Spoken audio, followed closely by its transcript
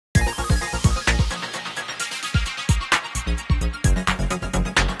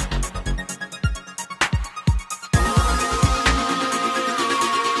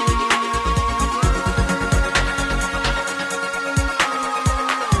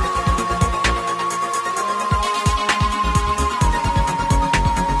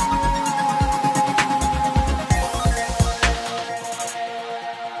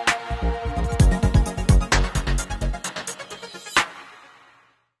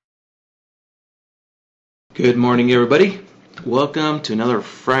Good morning, everybody. Welcome to another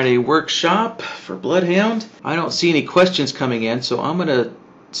Friday workshop for BloodHound. I don't see any questions coming in, so I'm going to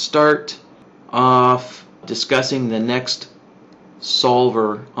start off discussing the next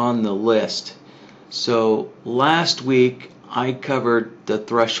solver on the list. So last week I covered the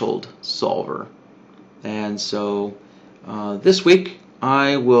threshold solver, and so this week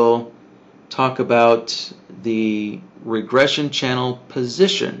I will talk about the regression channel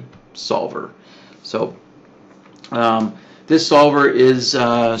position solver. So this solver is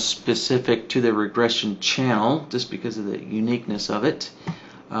specific to the regression channel just because of the uniqueness of it.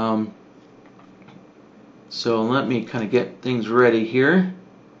 So let me kind of get things ready here.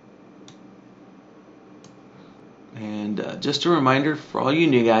 And just a reminder for all you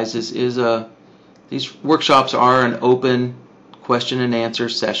new guys, these workshops are an open question and answer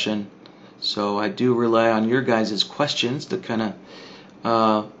session. So I do rely on your guys' questions to kind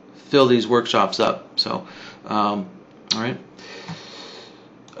of fill these workshops up. So all right.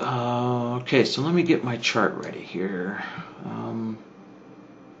 Okay, so let me get my chart ready here.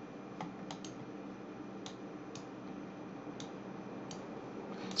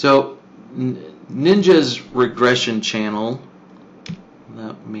 So Ninja's regression channel,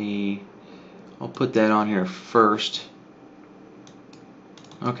 I'll put that on here first.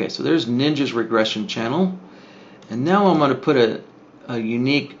 Okay, so there's Ninja's regression channel, and now I'm going to put a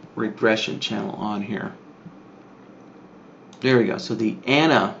unique regression channel on here. There we go. So the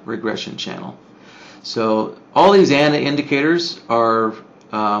ANA regression channel. So all these ANA indicators are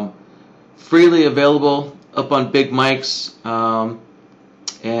freely available up on Big Mike's, and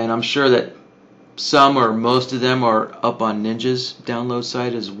I'm sure that some or most of them are up on Ninja's download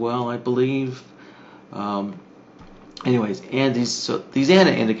site as well, I believe. Anyways, and these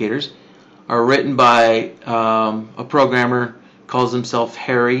ANA indicators are written by a programmer, calls himself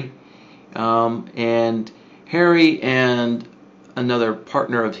Harry, and Harry and another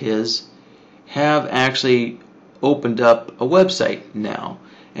partner of his have actually opened up a website now,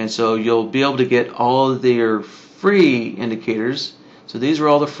 and so you'll be able to get all of their free indicators. So these are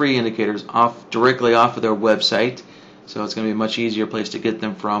all the free indicators directly off of their website, so it's going to be a much easier place to get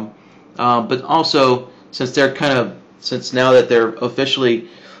them from. But also, since now that they're officially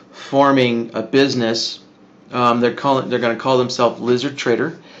forming a business, they're going to call themselves Lizard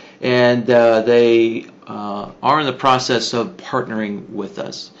Trader, and they are in the process of partnering with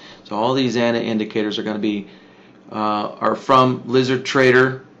us. So all these ANA indicators are going to be are from Lizard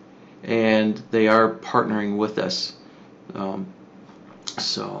Trader, and they are partnering with us. I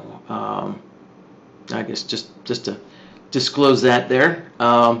guess just to disclose that there.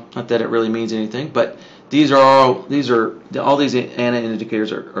 Not that it really means anything, but all these ANA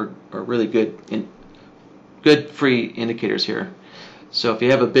indicators are really good free indicators here. So if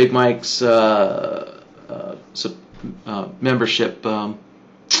you have a Big Mike's membership,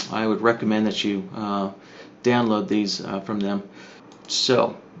 I would recommend that you download these from them.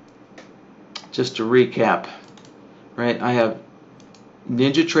 So just to recap, right? I have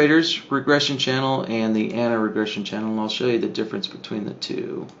Ninja Trader's regression channel and the ANA regression channel, and I'll show you the difference between the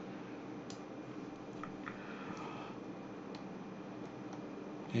two.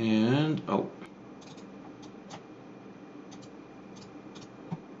 And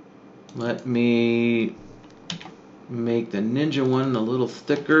let me make the Ninja one a little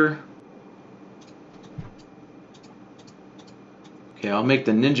thicker. Okay, I'll make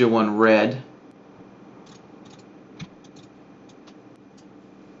the Ninja one red.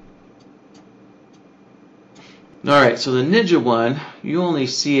 Alright, so the Ninja one, you only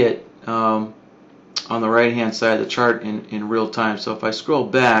see it on the right hand side of the chart in real time. So if I scroll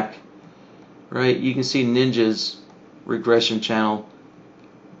back, right, you can see Ninja's regression channel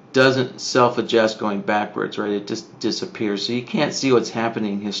doesn't self-adjust going backwards, right? It just disappears. So you can't see what's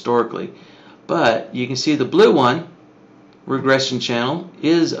happening historically. But you can see the blue one, regression channel,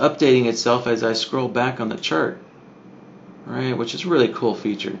 is updating itself as I scroll back on the chart, right? Which is a really cool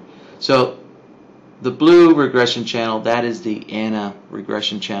feature. So the blue regression channel, that is the ANA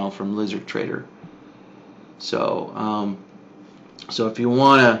regression channel from Lizard Trader. So, so if you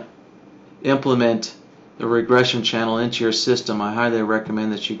want to implement the regression channel into your system, I highly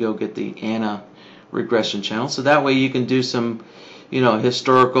recommend that you go get the ANA regression channel. So that way you can do some,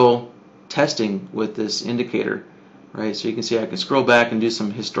 historical testing with this indicator, right? So you can see I can scroll back and do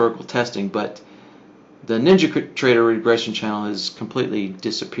some historical testing, but the Ninja Trader regression channel has completely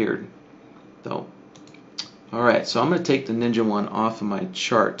disappeared, though. All right, so I'm going to take the Ninja one off of my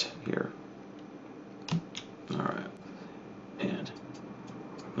chart here.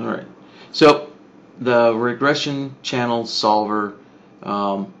 All right, so the regression channel solver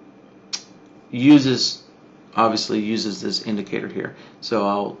uses obviously uses this indicator here.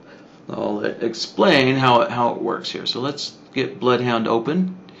 So I'll explain how it works here. So let's get BloodHound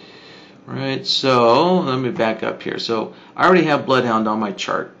open. Right, so let me back up here. So I already have BloodHound on my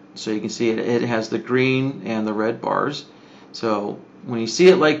chart. So you can see it has the green and the red bars. So when you see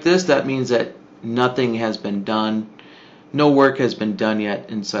it like this, that means that nothing has been done. No work has been done yet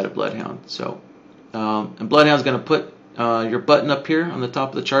inside of BloodHound. So, and BloodHound's going to put your button up here on the top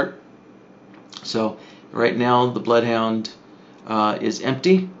of the chart. So right now the BloodHound is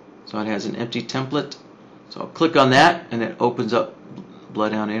empty. So it has an empty template. So I'll click on that and it opens up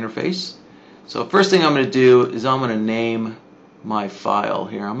BloodHound interface. So first thing I'm going to do is I'm going to name my file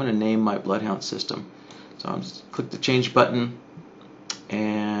here. I'm going to name my BloodHound system. So I'm just click the change button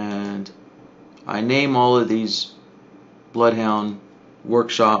and I name all of these BloodHound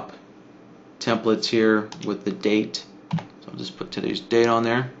workshop templates here with the date. So I'll just put today's date on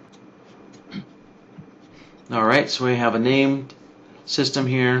there. Alright, so we have a named system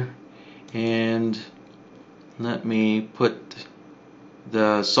here, and let me put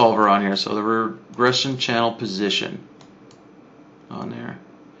the solver on here. So the Regression Channel Position on there.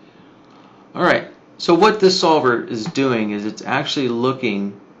 Alright, so what this solver is doing is it's actually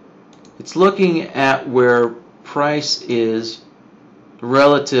looking at where price is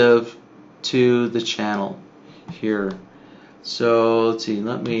relative to the channel here. So let's see,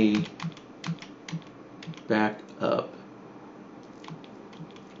 let me back up.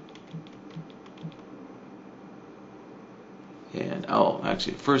 And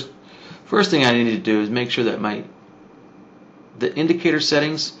actually first thing I need to do is make sure that the indicator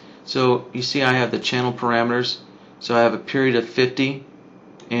settings, so you see I have the channel parameters, so I have a period of 50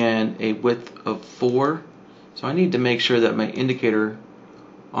 and a width of 4. So I need to make sure that my indicator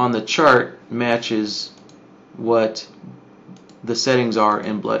on the chart matches what the settings are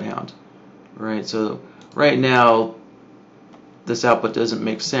in BloodHound. Right, so right now this output doesn't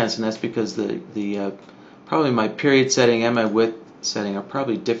make sense, and that's because the probably my period setting and my width setting are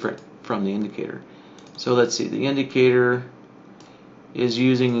probably different from the indicator. So let's see, the indicator is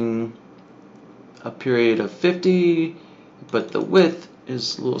using a period of 50, but the width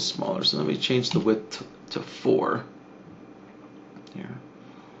is a little smaller. So let me change the width to 4 here.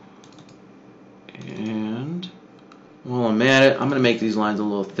 And while I'm at it, I'm going to make these lines a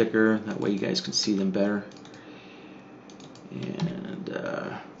little thicker. That way you guys can see them better.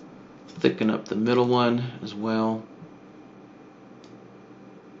 And thicken up the middle one as well.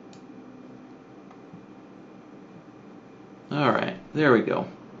 Alright, there we go.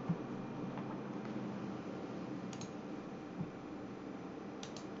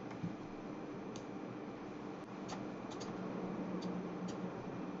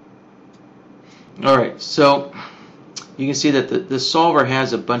 Alright, so you can see that the solver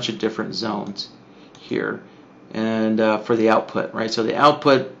has a bunch of different zones here, and for the output, right? So the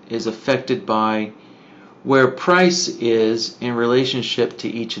output is affected by where price is in relationship to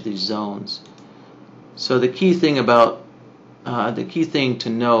each of these zones. So the key thing to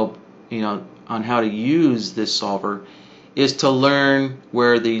know, on how to use this solver is to learn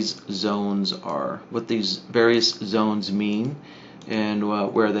where these zones are, what these various zones mean,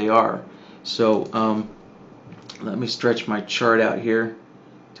 and where they are. So let me stretch my chart out here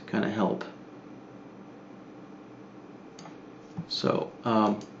to kind of help. So,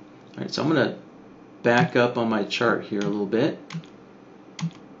 alright, so I'm going to back up on my chart here a little bit.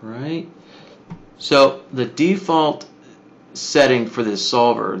 Right. So the default setting for this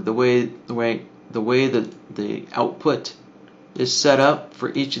solver, the way that the output is set up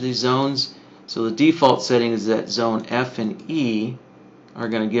for each of these zones. So the default setting is that zone F and E are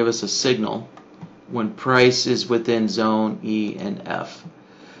going to give us a signal when price is within zone E and F.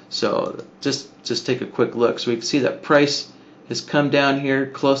 So just take a quick look. So we can see that price has come down here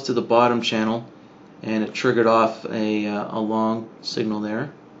close to the bottom channel, and it triggered off a long signal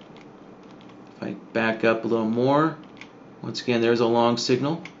there. If I back up a little more, once again there's a long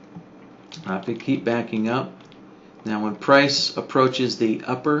signal. I have to keep backing up. Now when price approaches the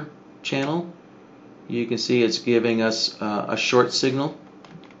upper channel, you can see it's giving us a short signal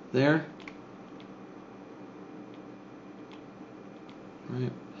there.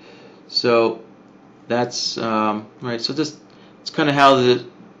 Right. So that's right. So this it's kind of how the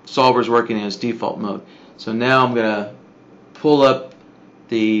solver is working in its default mode. So now I'm going to pull up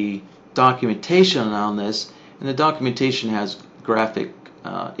the documentation on this, and the documentation has graphic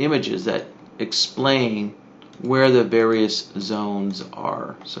images that explain where the various zones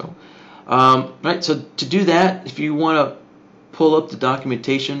are. So right. So to do that, if you want to pull up the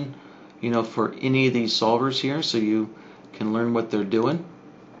documentation, for any of these solvers here, so you can learn what they're doing,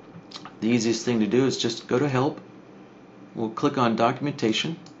 the easiest thing to do is just go to Help. We'll click on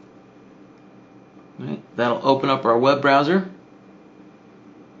Documentation. Right. That'll open up our web browser.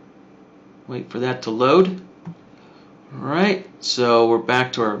 Wait for that to load. Alright, so we're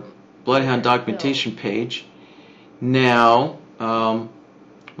back to our BloodHound documentation page. Now, so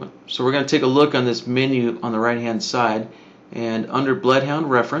we're going to take a look on this menu on the right hand side, and under BloodHound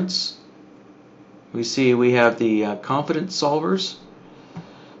reference we see we have the confidence solvers.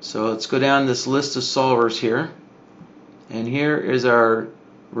 So let's go down this list of solvers here, and here is our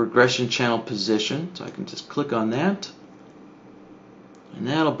regression channel position. So I can just click on that, and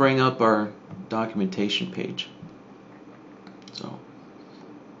that'll bring up our documentation page. So,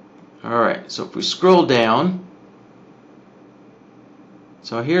 alright, so if we scroll down,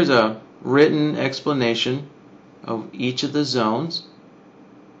 so here's a written explanation of each of the zones,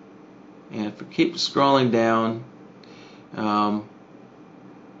 and if we keep scrolling down,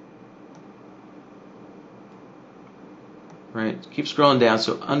 right, keep scrolling down,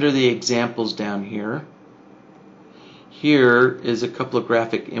 so under the examples down here, here is a couple of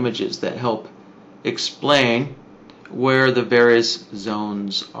graphic images that help explain where the various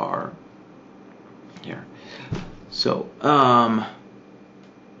zones are here. So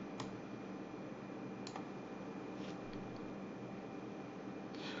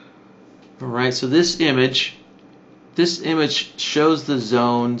alright, so this image shows the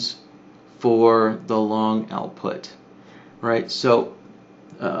zones for the long output, right? So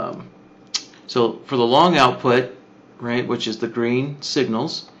so for the long output, right, which is the green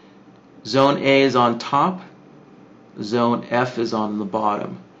signals, zone A is on top, zone F is on the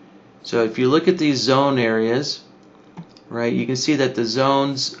bottom. So if you look at these zone areas, right, you can see that the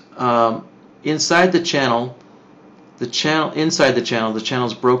zones inside the channel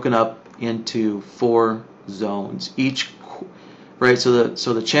is broken up into 4 zones each, right? So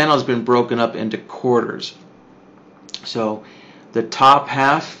the channel has been broken up into quarters. So the top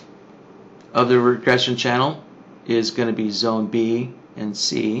half of the regression channel is going to be zone B and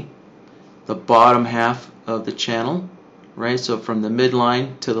C. The bottom half of the channel, right, so from the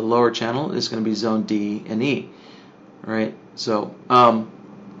midline to the lower channel, is going to be zone D and E, right? So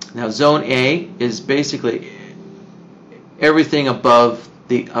now zone A is basically everything above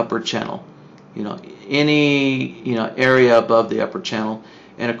the upper channel, any area above the upper channel,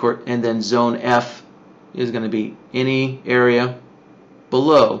 and of course, and then zone F is going to be any area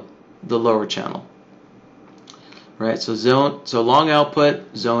below the lower channel. Right, so long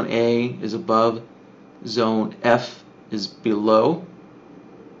output, zone A is above, zone F is below.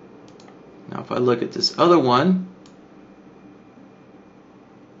 Now if I look at this other one,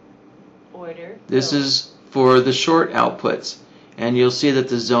 this is for the short outputs, and you'll see that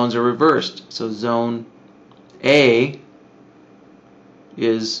the zones are reversed. So zone A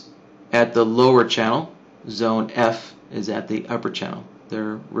is at the lower channel, zone F is at the upper channel.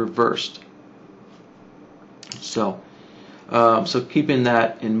 They're reversed. So, so keeping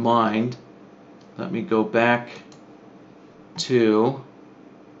that in mind, let me go back to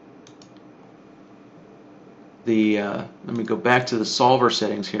the solver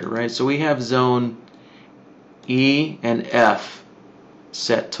settings here, right? So we have zone E and F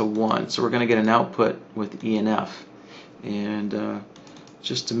set to 1, so we're going to get an output with E and F. And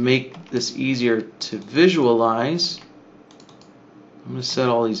just to make this easier to visualize, I'm going to set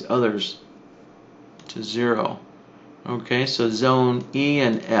all these others to 0. Okay, so zone E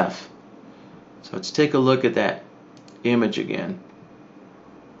and F. So let's take a look at that image again.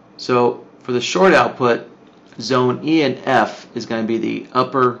 So for the short output, zone E and F is going to be the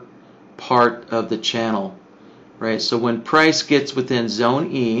upper part of the channel, right? So when price gets within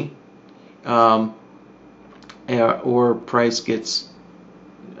zone E, or price gets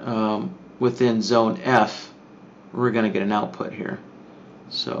within zone F, we're going to get an output here.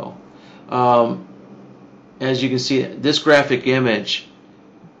 So as you can see, this graphic image,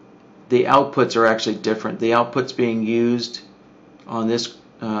 the outputs are actually different. The outputs being used on this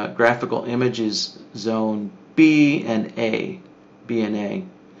graphical image is zone B and A.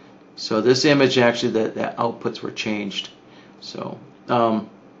 So this image, actually, the outputs were changed. So so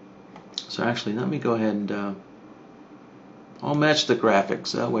actually, let me go ahead and I'll match the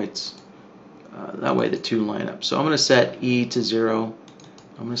graphics. That way the two line up. So I'm going to set E to 0.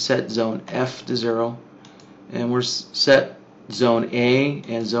 I'm going to set zone F to 0, and we're set zone A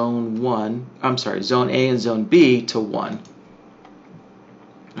and zone 1. I'm sorry, zone A and zone B to 1.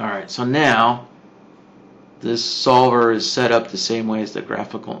 All right. So now this solver is set up the same way as the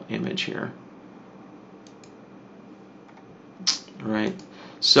graphical image here. Right.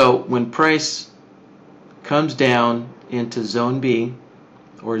 So when price comes down into zone B,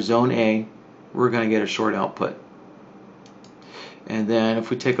 or zone A, we're going to get a short output. And then if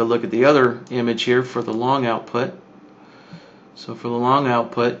we take a look at the other image here for the long output, so for the long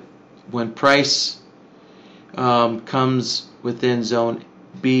output, when price comes within zone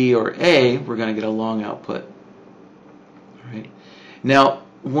B or A, we're going to get a long output. All right. Now,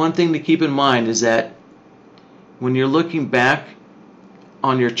 one thing to keep in mind is that when you're looking back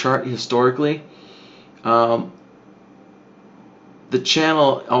on your chart historically, the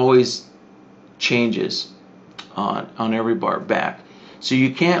channel always changes on every bar back. So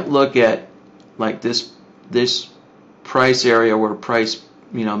you can't look at like this price area where price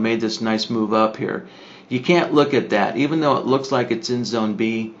made this nice move up here. You can't look at that. Even though it looks like it's in zone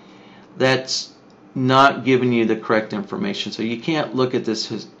B, that's not giving you the correct information. So you can't look at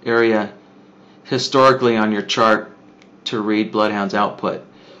this area historically on your chart to read BloodHound's output,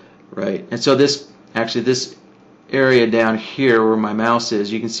 right? And so this area down here where my mouse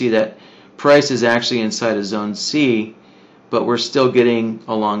is, you can see that price is actually inside of zone C, but we're still getting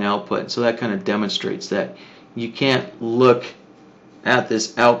a long output. So that kind of demonstrates that you can't look at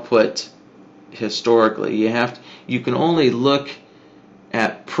this output historically. You can only look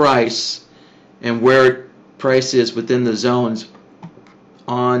at price and where price is within the zones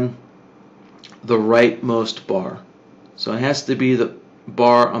on the rightmost bar. So it has to be the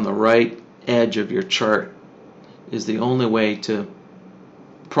bar on the right edge of your chart is the only way to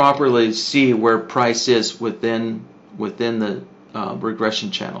properly see where price is within the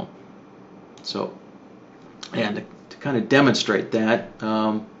regression channel. So, and to kind of demonstrate that,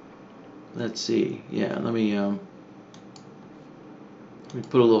 let's see. Yeah, let me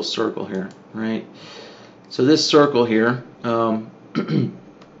put a little circle here, right? So this circle here,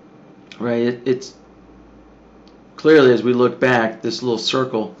 right? It's clearly, as we look back, this little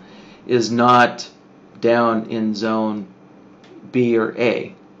circle is not down in zone B or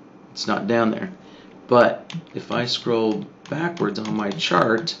A. It's not down there. But if I scroll backwards on my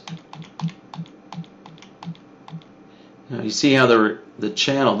chart, now you see how the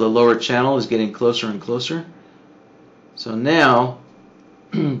lower channel is getting closer and closer. So now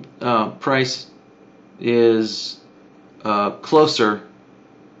price is closer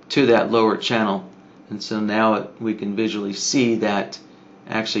to that lower channel, and so now we can visually see that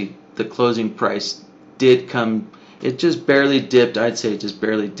actually the closing price did come. It just barely dipped. I'd say it just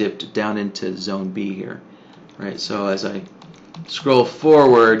barely dipped down into zone B here, right? So as I scroll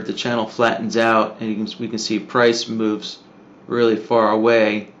forward, the channel flattens out, and we can see price moves really far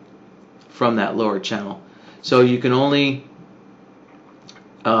away from that lower channel. So you can only,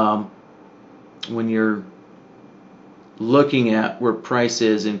 when you're looking at where price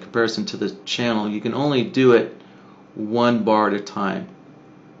is in comparison to the channel, you can only do it one bar at a time.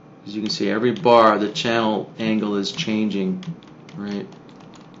 As you can see, every bar, the channel angle is changing, right?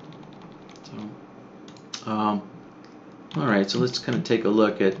 So, all right, so let's kind of take a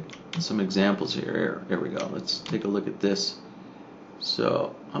look at some examples here. Here we go. Let's take a look at this.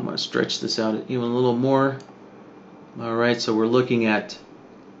 So I'm going to stretch this out even a little more. All right, so we're looking at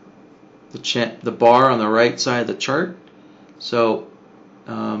the bar on the right side of the chart. So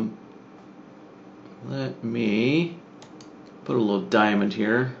let me put a little diamond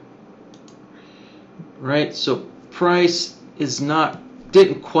here. Right, so price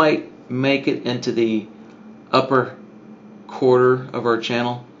didn't quite make it into the upper quarter of our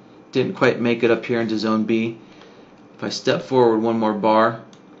channel. Didn't quite make it up here into zone B. If I step forward one more bar,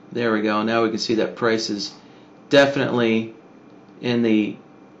 there we go. Now we can see that price is definitely in the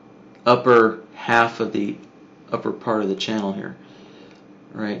upper half of the upper part of the channel here.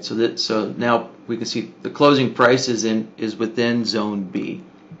 Right, so now we can see the closing price is within zone B.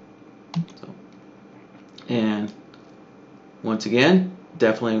 So, and once again,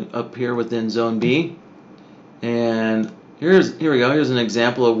 definitely up here within zone B. And here we go. Here's an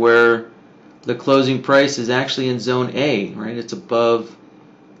example of where the closing price is actually in zone A, right? It's above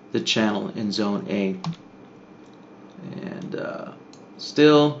the channel in zone A. And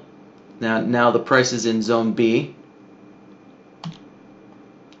still, now the price is in zone B.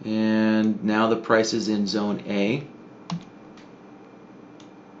 And now the price is in zone A.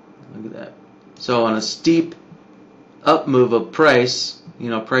 Look at that. So on a steep up move of price,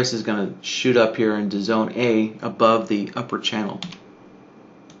 price is going to shoot up here into zone A above the upper channel.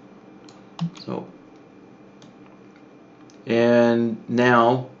 So, and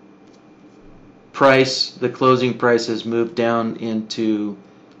now the closing price has moved down into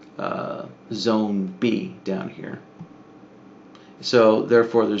zone B down here. So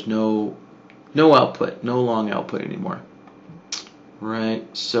therefore there's no output, no long output anymore. Right,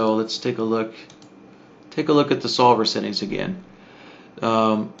 so let's take a look at the solver settings again.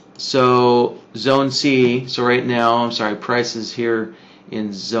 So zone C, so right now, I'm sorry, price is here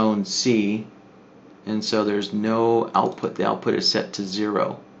in zone C, and so there's no output. The output is set to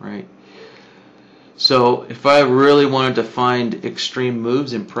 0, right? So if I really wanted to find extreme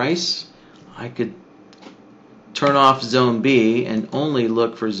moves in price, I could turn off zone B and only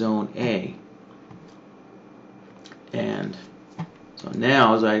look for zone A. And so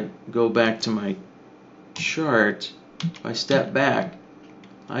now as I go back to my chart, if I step back,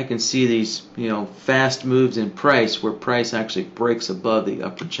 I can see these, fast moves in price where price actually breaks above the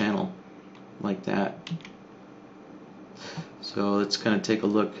upper channel like that. So let's kind of take a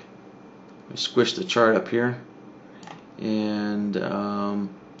look. I squish the chart up here, and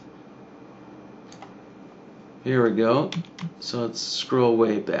here we go. So let's scroll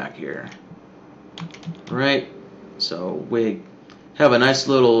way back here. Right. So we have a nice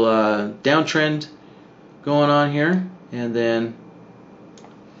little downtrend going on here, and then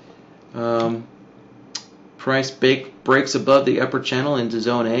price breaks above the upper channel into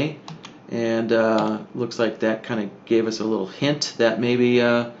zone A, and looks like that kind of gave us a little hint that maybe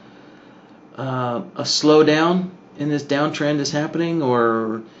a slowdown in this downtrend is happening,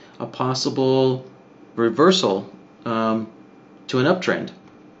 or a possible reversal to an uptrend.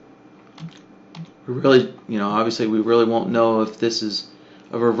 We really, obviously we really won't know if this is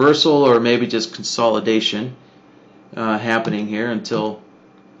a reversal or maybe just consolidation happening here until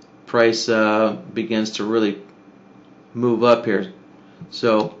price begins to really move up here.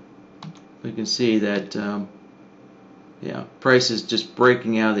 So we can see that price is just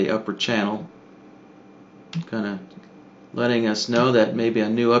breaking out of the upper channel, kind of letting us know that maybe a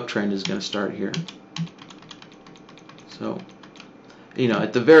new uptrend is going to start here. So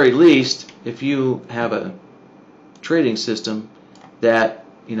at the very least, if you have a trading system that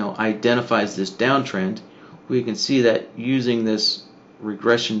identifies this downtrend, we can see that using this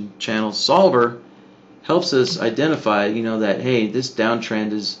regression channel solver helps us identify that, hey, this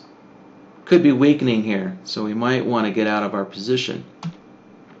downtrend could be weakening here, so we might want to get out of our position.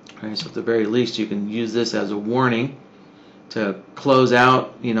 Alright, so at the very least you can use this as a warning to close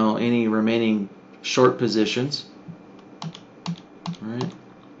out any remaining short positions. Alright.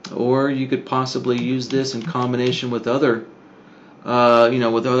 Or you could possibly use this in combination with other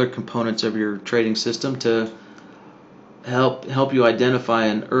with other components of your trading system to help you identify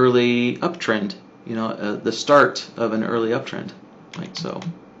an early uptrend, the start of an early uptrend, like so.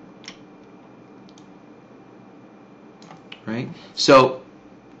 Right? So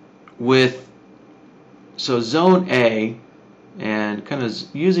zone A, and kind of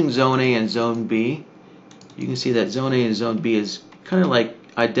using zone A and zone B, you can see that zone A and zone B is kind of like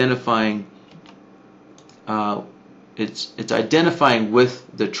identifying, it's identifying with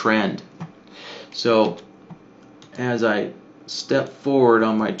the trend. So as I step forward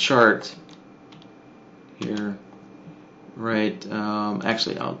on my chart here, right,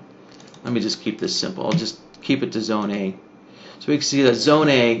 actually let me just keep this simple. I'll just keep it to zone A. So we can see that zone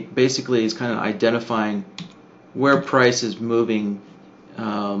A basically is kind of identifying where price is moving,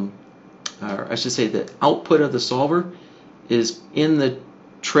 or I should say the output of the solver is in the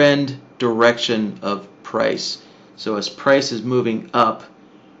trend direction of price. So as price is moving up,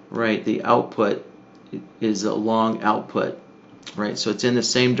 right, the output is a long output, right? So it's in the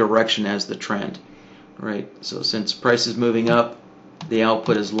same direction as the trend, right? So since price is moving up, the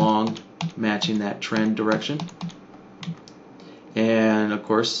output is long, matching that trend direction. And of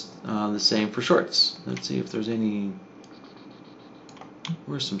course, the same for shorts. Let's see if there's any.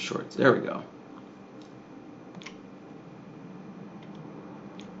 Where's some shorts? There we go.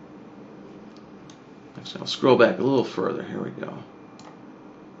 Actually, I'll scroll back a little further. Here we go.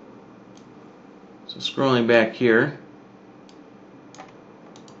 So scrolling back here,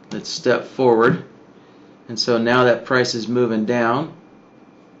 let's step forward. And so now that price is moving down,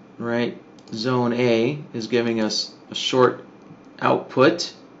 right? Zone A is giving us a short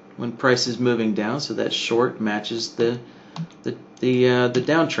output when price is moving down, so that short matches the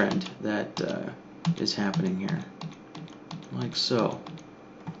downtrend that is happening here, like so,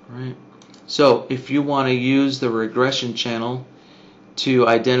 right? So if you want to use the regression channel to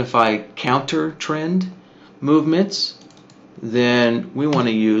identify counter trend movements, then we want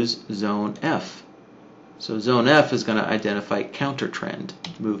to use zone F. So zone F is going to identify counter trend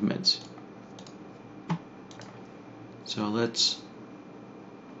movements. So let's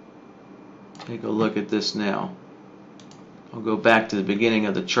take a look at this now. I'll go back to the beginning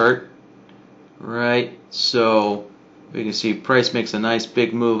of the chart. Right, so we can see price makes a nice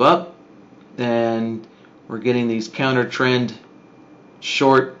big move up, and we're getting these counter trend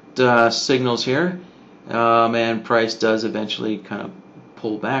short signals here, and price does eventually kind of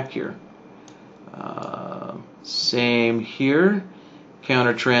pull back here. Same here,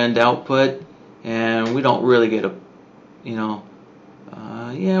 counter trend output, and we don't really get a,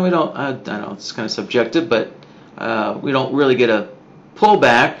 yeah, we don't, I don't know, it's kind of subjective, but we don't really get a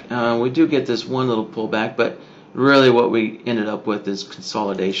pullback. We do get this one little pullback, but really what we ended up with is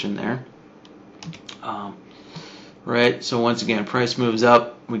consolidation there. Right, so once again, price moves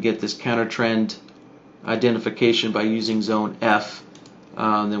up, we get this counter trend identification by using zone F,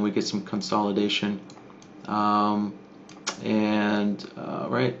 then we get some consolidation, right,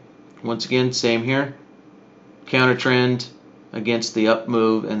 once again, same here, counter trend against the up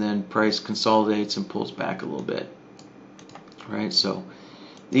move, and then price consolidates and pulls back a little bit. Right, so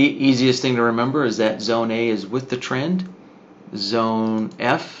the easiest thing to remember is that zone A is with the trend, zone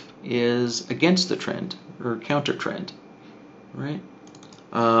F is against the trend or counter trend. Right,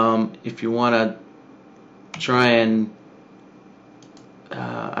 if you want to try and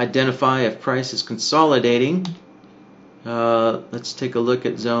identify if price is consolidating, let's take a look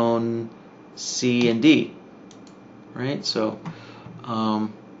at zone C and D. Right, so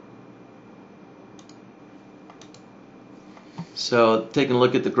taking a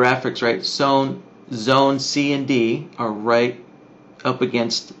look at the graphics, right, zone C and D are right up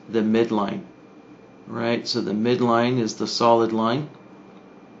against the midline. Right, so the midline is the solid line.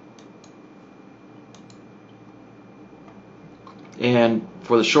 And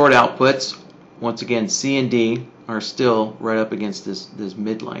for the short outputs, once again, C and D are still right up against this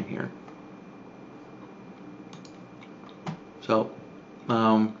midline here. So,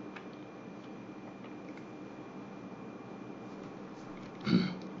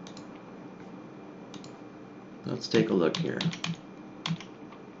 let's take a look here.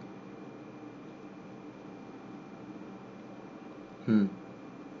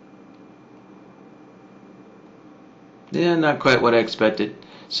 Yeah, not quite what I expected.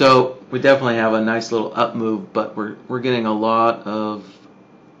 So we definitely have a nice little up move, but we're getting a lot of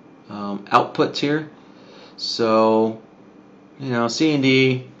outputs here. So C and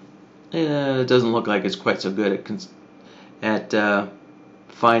D, it doesn't look like it's quite so good at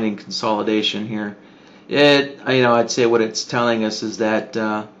finding consolidation here. I'd say what it's telling us is that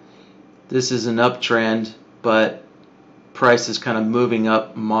this is an uptrend, but price is kind of moving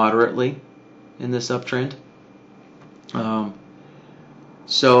up moderately in this uptrend.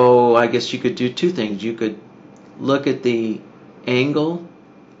 So I guess you could do two things. You could look at the angle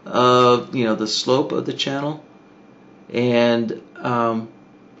of the slope of the channel, and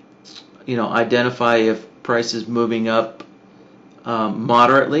identify if price is moving up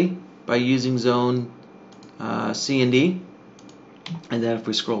moderately by using zone C and D. And then if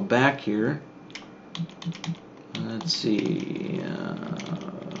we scroll back here, let's see.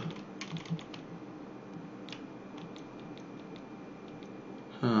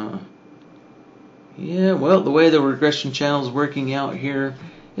 Yeah, well, the way the regression channel is working out here,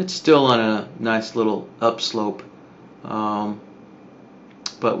 it's still on a nice little upslope, but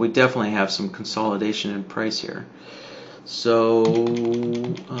we definitely have some consolidation in price here. So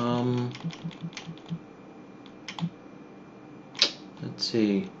let's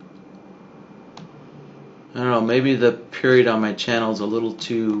see. I don't know, maybe the period on my channel is a little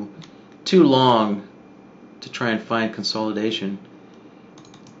too long to try and find consolidation.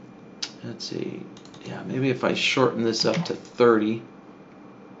 Let's see. Yeah, maybe if I shorten this up to 30.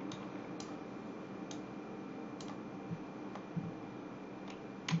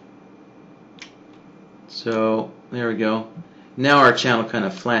 So there we go. Now our channel kind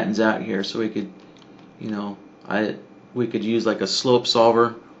of flattens out here, so we could, we could use like a slope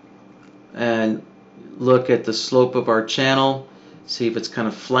solver and look at the slope of our channel, see if it's kind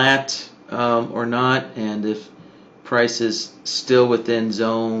of flat or not, and if price is still within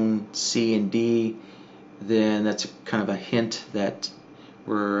zone C and D, then that's kind of a hint that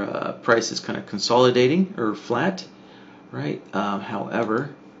price is kind of consolidating or flat, right? However,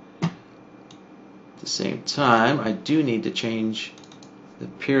 at the same time, I do need to change the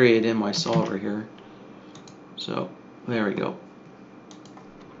period in my solver here. So there we go.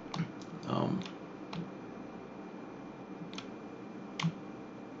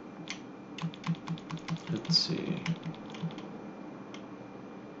 Let's see.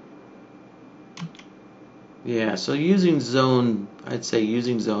 Yeah, so I'd say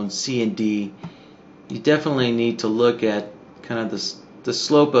using zone C and D, you definitely need to look at kind of the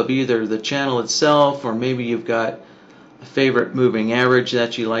slope of either the channel itself, or maybe you've got a favorite moving average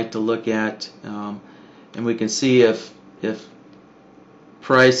that you like to look at, and we can see if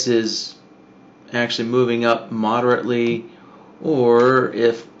price is actually moving up moderately, or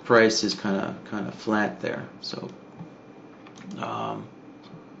if price is kind of flat there. So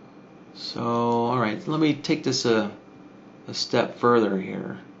So, alright, let me take this a step further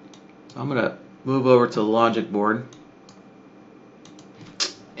here. So I'm going to move over to the logic board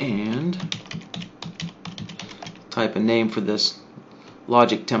and type a name for this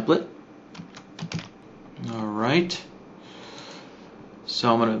logic template. Alright,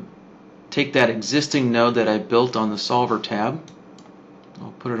 so I'm going to take that existing node that I built on the solver tab.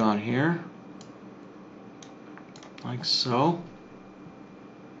 I'll put it on here like so.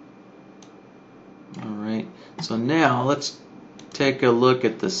 Alright, so now let's take a look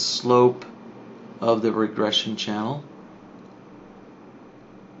at the slope of the regression channel.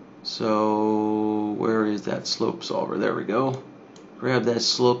 So where is that slope solver? There we go. Grab that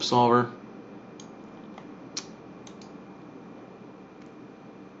slope solver.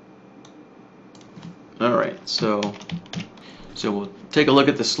 Alright, so we'll take a look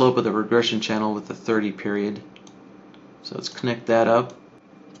at the slope of the regression channel with the 30 period. So let's connect that up.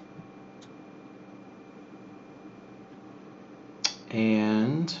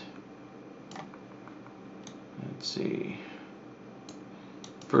 And let's see.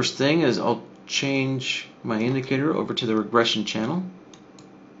 First thing is I'll change my indicator over to the regression channel.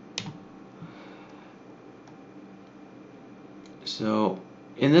 So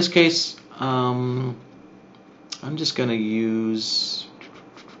in this case, I'm just going to use,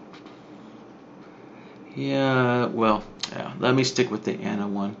 let me stick with the ANA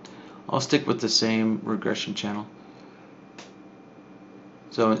one. I'll stick with the same regression channel.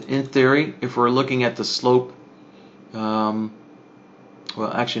 So in theory, if we're looking at the slope, well,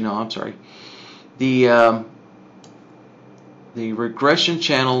 actually no, I'm sorry. The regression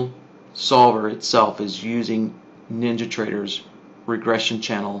channel solver itself is using NinjaTrader's regression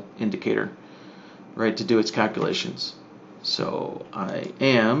channel indicator, right, to do its calculations. So I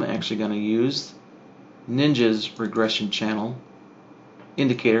am actually going to use Ninja's regression channel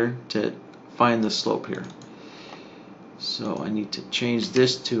indicator to find the slope here. So I need to change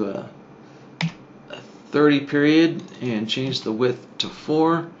this to a 30 period and change the width to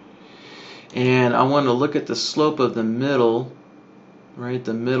 4. And I want to look at the slope of the middle, right,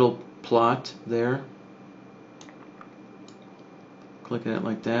 the middle plot there. Click on it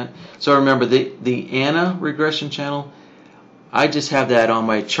like that. So remember the ANA regression channel, I just have that on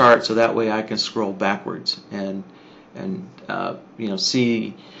my chart so that way I can scroll backwards and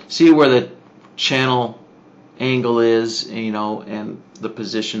see where the channel angle is, and the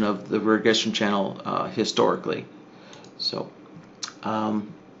position of the regression channel historically. So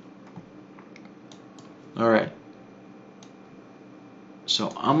alright,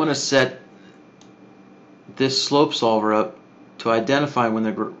 so I'm going to set this slope solver up to identify when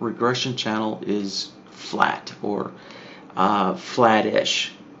the regression channel is flat or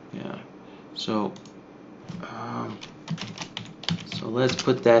flat-ish. Yeah. So let's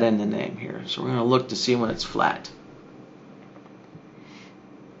put that in the name here. So we're going to look to see when it's flat.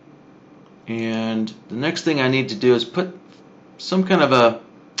 And the next thing I need to do is put some kind of a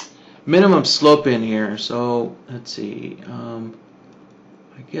minimum slope in here. So let's see.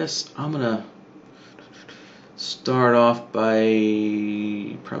 I guess I'm going to start off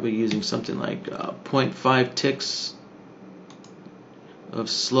by probably using something like 0.5 ticks of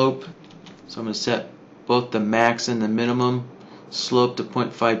slope. So I'm going to set both the max and the minimum slope to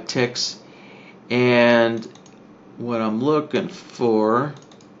 0.5 ticks, and what I'm looking for,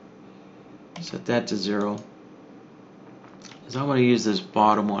 set that to 0, is I want to use this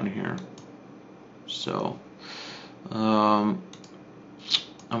bottom one here. So I'm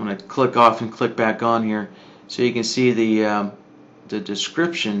going to click off and click back on here so you can see the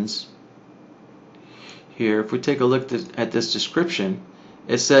descriptions here. If we take a look at this description,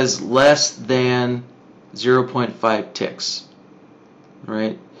 it says less than 0.5 ticks.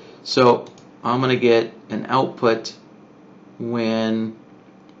 Right, so I'm going to get an output when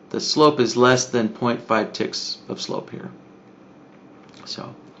the slope is less than 0.5 ticks of slope here.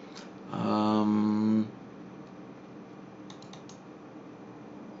 So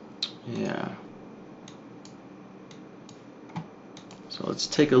yeah, so let's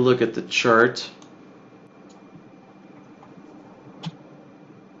take a look at the chart.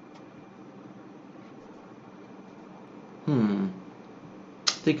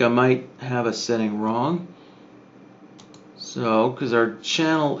 I think I might have a setting wrong. So, because our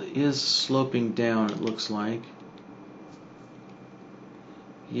channel is sloping down, it looks like.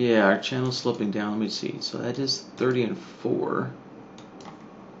 Yeah, our channel's sloping down. Let me see. So that is 30 and 4.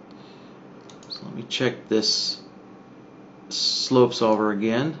 So let me check this slope solver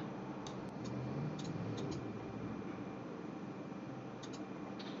again.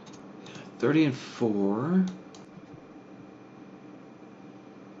 Yeah, 30 and 4.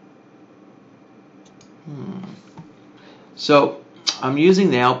 So I'm using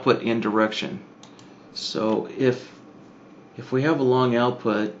the output in direction. So if we have a long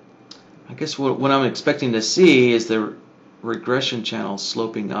output, I guess what I'm expecting to see is the regression channel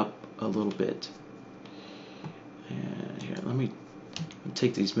sloping up a little bit. And here, let me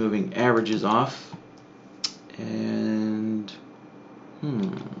take these moving averages off. And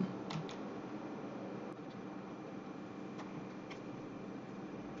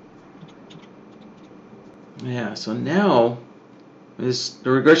yeah, so now the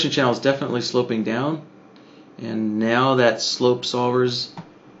regression channel is definitely sloping down, and now that slope solver's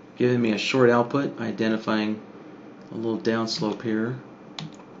giving me a short output, identifying a little downslope here.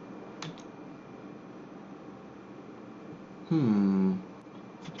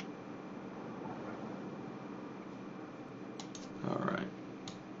 Alright.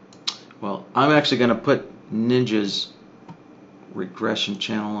 Well, I'm actually going to put Ninja's regression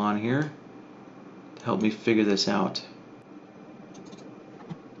channel on here to help me figure this out.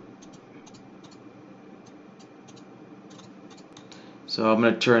 So I'm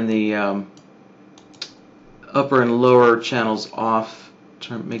going to turn the upper and lower channels off,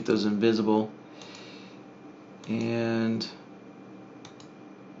 make those invisible, and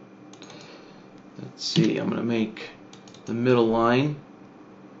let's see, I'm going to make the middle line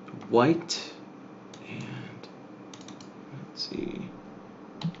white, and let's see,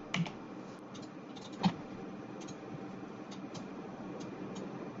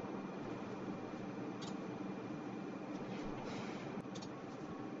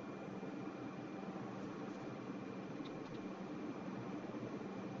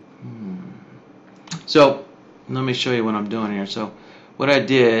 so let me show you what I'm doing here. So what I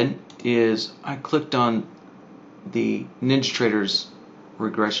did is I clicked on the NinjaTrader's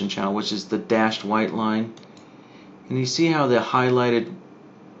regression channel, which is the dashed white line, and you see how the highlighted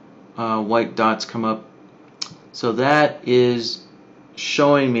white dots come up. So that is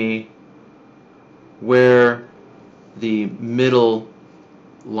showing me where the middle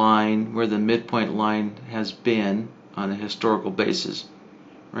line, where the midpoint line has been on a historical basis,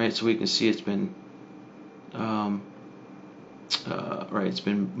 right? So we can see it's been right, it's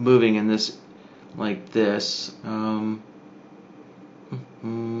been moving in this like this.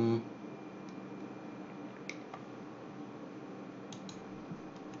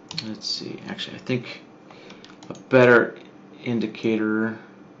 Let's see, actually I think a better indicator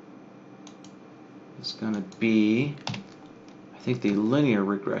is going to be, I think, the linear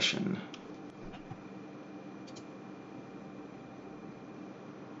regression.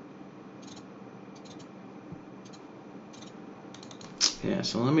 Yeah,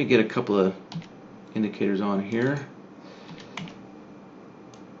 so let me get a couple of indicators on here.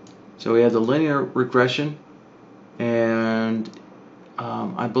 So we have the linear regression, and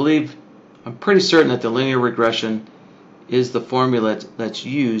I'm pretty certain that the linear regression is the formula that's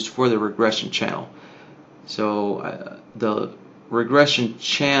used for the regression channel. So the regression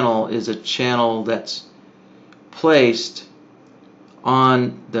channel is a channel that's placed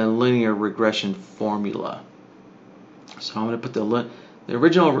on the linear regression formula. So I'm going to put the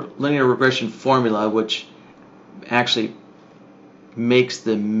original linear regression formula, which actually makes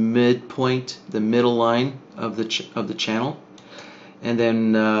the midpoint, the middle line of the channel, and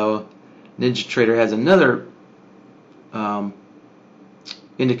then NinjaTrader has another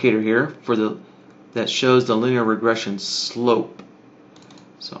indicator here that shows the linear regression slope.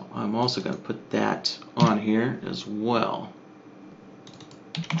 So I'm also going to put that on here as well.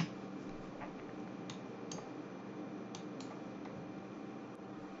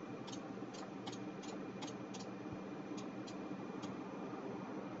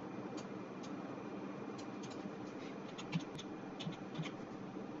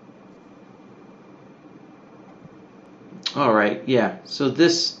 All right, yeah. So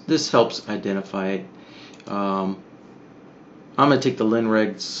this helps identify it. I'm going to take the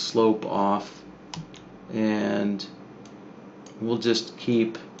linreg slope off, and we'll just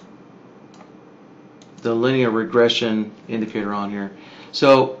keep the linear regression indicator on here.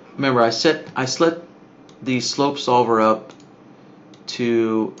 So remember, I set the slope solver up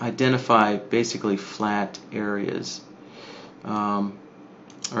to identify basically flat areas. All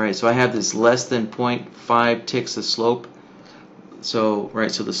right, so I have this less than 0.5 ticks of slope. So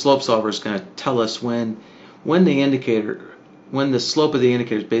so the slope solver is going to tell us when the slope of the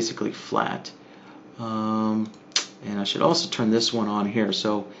indicator is basically flat. And I should also turn this one on here.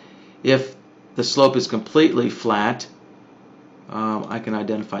 So if the slope is completely flat, I can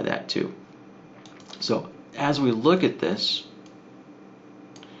identify that too. So as we look at this,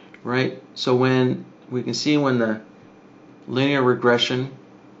 so when we can see when the linear regression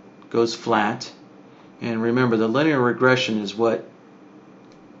goes flat, And remember, the linear regression is what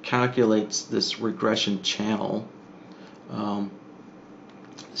calculates this regression channel.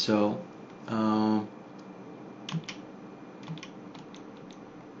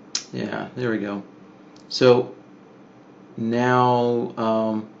 Yeah, there we go. So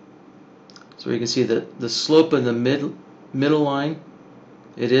now, so you can see that the slope of the middle line,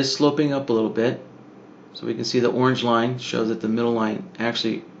 it is sloping up a little bit. So we can see the orange line shows that the middle line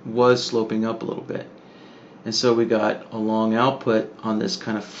actually was sloping up a little bit. And so we got a long output on this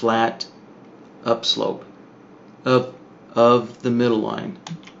kind of flat upslope of the middle line.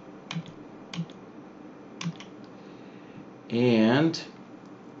 And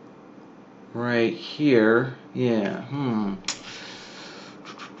right here, yeah,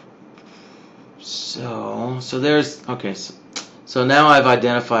 So there's, okay, so now I've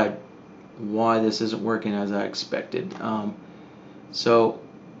identified why this isn't working as I expected. So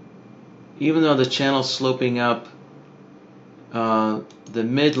even though the channel's sloping up, the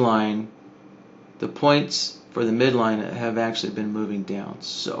midline, the points for the midline have actually been moving down.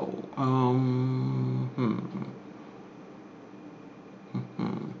 So,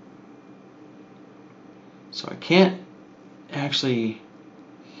 So I can't actually,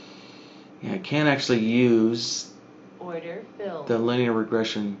 I can't actually use the linear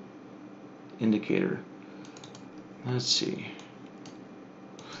regression indicator. Let's see.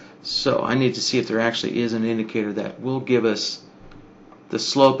 So I need to see if there actually is an indicator that will give us the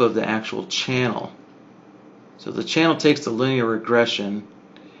slope of the actual channel. So the channel takes the linear regression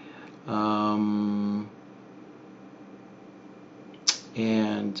and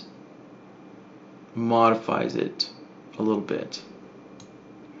modifies it a little bit.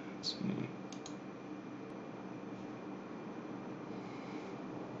 Let's see.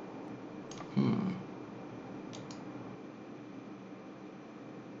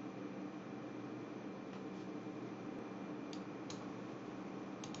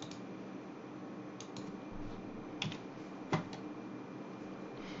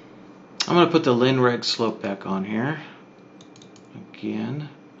 I'm going to put the lin-reg slope back on here again.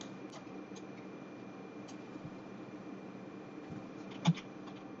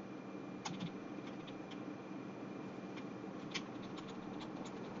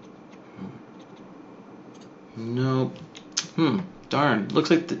 Nope. Darn.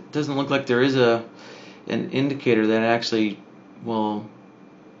 Looks like doesn't look like there is an indicator that actually will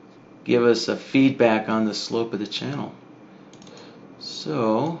give us a feedback on the slope of the channel.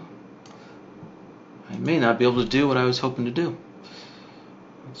 So I may not be able to do what I was hoping to do.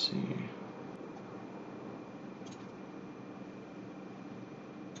 Let's see.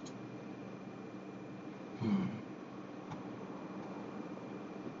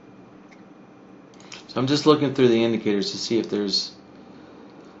 So I'm just looking through the indicators to see if there's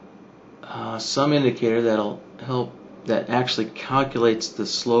some indicator that'll help, that actually calculates the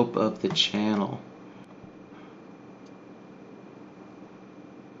slope of the channel.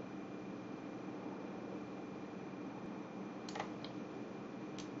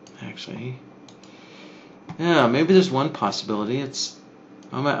 Actually, yeah, maybe there's one possibility.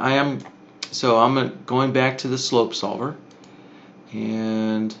 I'm going back to the slope solver,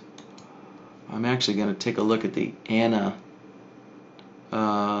 and I'm actually going to take a look at the ANA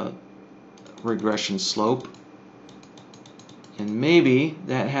regression slope, and maybe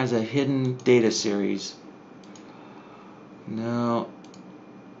that has a hidden data series. No.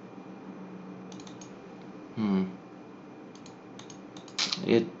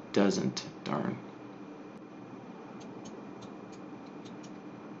 It doesn't. Darn.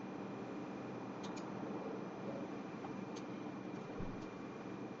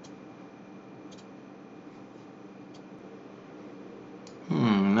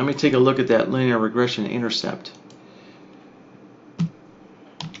 Let me take a look at that linear regression intercept.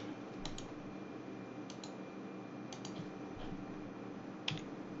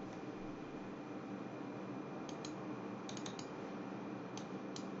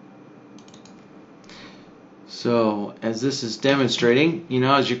 So, as this is demonstrating,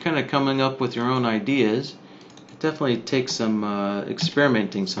 as you're kind of coming up with your own ideas, it definitely takes some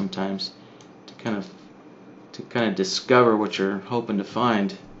experimenting sometimes to kind of discover what you're hoping to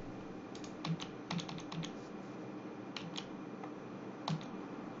find.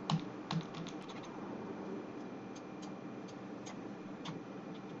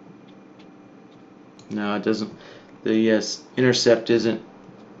 No, it doesn't. The intercept isn't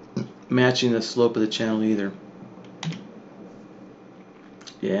matching the slope of the channel either.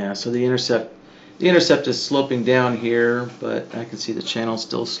 Yeah, so the intercept is sloping down here, but I can see the channel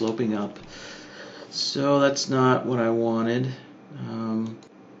still sloping up. So that's not what I wanted.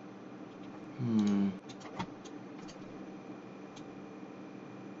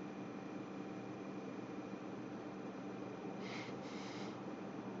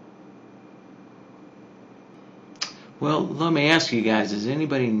 Well, let me ask you guys, does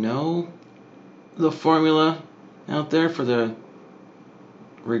anybody know the formula out there for the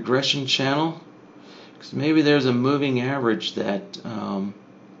regression channel? Because maybe there's a moving average that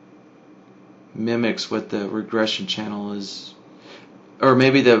mimics what the regression channel is, or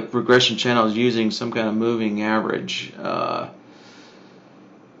maybe the regression channel is using some kind of moving average to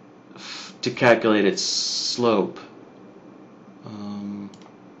calculate its slope.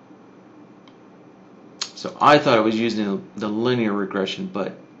 So I thought it was using the linear regression,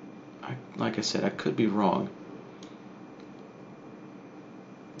 but like I said, I could be wrong.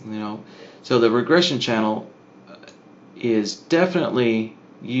 So the regression channel is definitely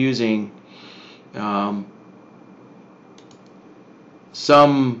using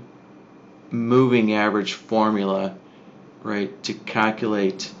some moving average formula, right, to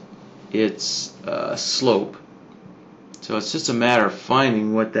calculate its slope. So it's just a matter of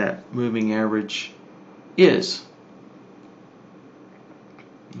finding what that moving average is.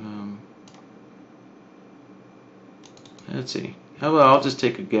 Let's see. How about I'll just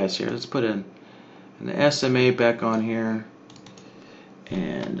take a guess here. Let's put an SMA back on here,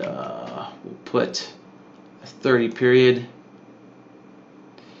 and we'll put a 30 period,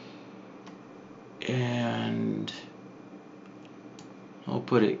 and I'll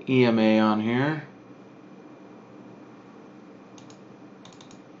put an EMA on here.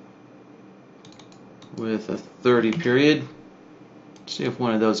 With a 30 period. See if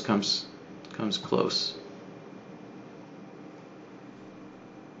one of those comes close.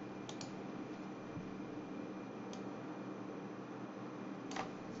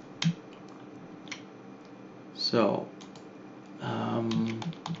 So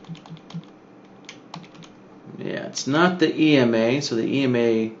yeah, it's not the EMA. So the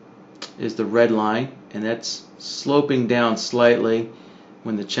EMA is the red line, and that's sloping down slightly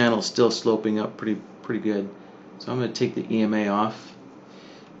when the channel is still sloping up pretty good. So I'm going to take the EMA off,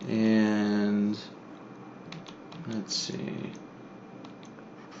 and let's see.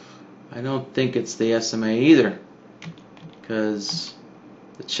 I don't think it's the SMA either, because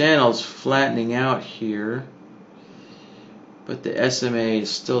the channel's flattening out here, but the SMA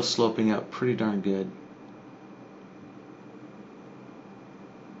is still sloping up pretty darn good.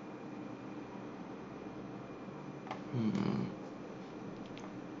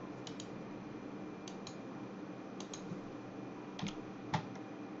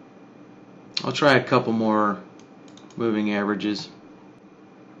 I'll try a couple more moving averages.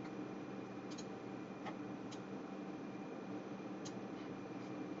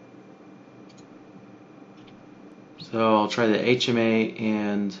 So I'll try the HMA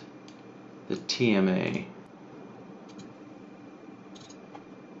and the TMA.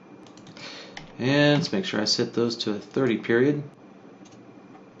 And let's make sure I set those to a 30 period.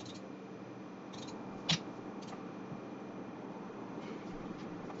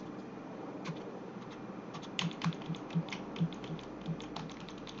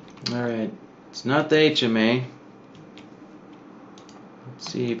 Alright, it's not the HMA.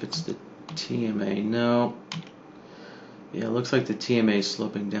 Let's see if it's the TMA. No. Yeah, it looks like the TMA is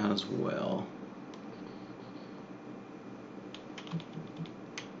sloping down as well.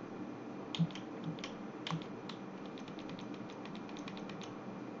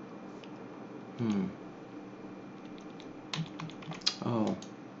 Oh.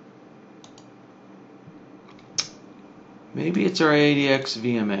 Maybe it's our ADX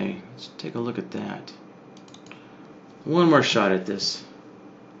VMA. Let's take a look at that. One more shot at this.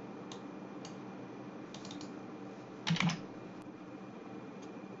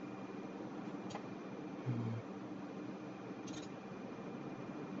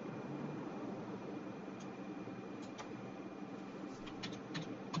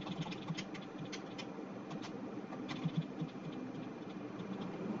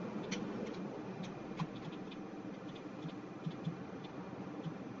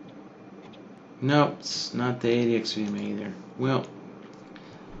 Nope, it's not the ADX VMA either. Well,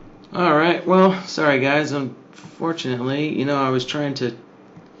 alright, well, sorry guys, unfortunately, I was trying to,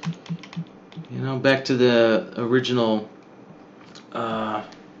 back to the original,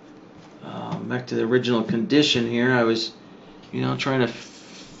 condition here. I was, trying to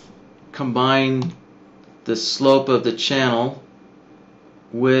combine the slope of the channel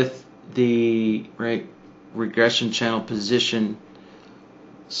with the, regression channel position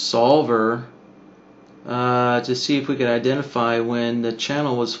solver to see if we could identify when the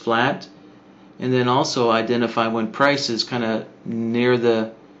channel was flat, and then also identify when price is kind of near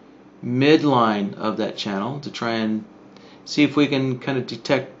the midline of that channel, to try and see if we can kind of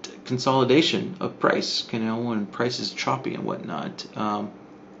detect consolidation of price, when price is choppy and whatnot.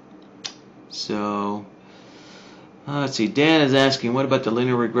 So Let's see. Dan is asking, what about the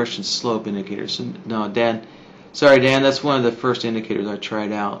linear regression slope indicators? No, Dan. Sorry, Dan. That's one of the first indicators I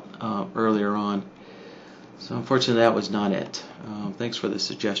tried out earlier on. So unfortunately, that was not it. Thanks for the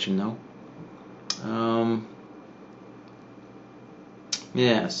suggestion, though.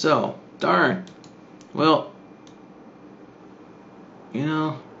 Yeah. So darn. Well, you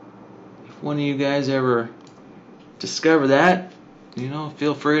know, if one of you guys ever discover that, you know,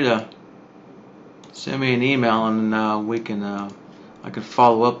 feel free to send me an email, and we can I can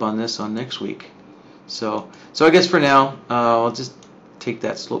follow up on this on next week. So I guess for now, I'll just take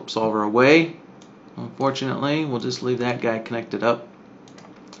that slope solver away. Unfortunately, we'll just leave that guy connected up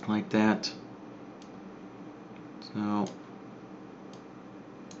like that.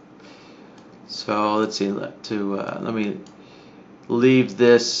 So let's see. Let me leave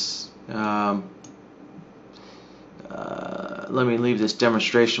this. Let me leave this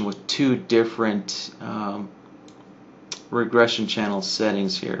demonstration with two different regression channel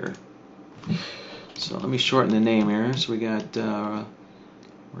settings here. So let me shorten the name here. So we got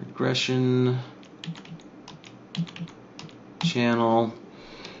regression channel.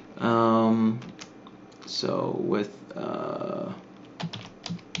 So with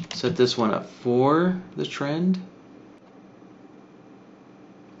set this one up for the trend.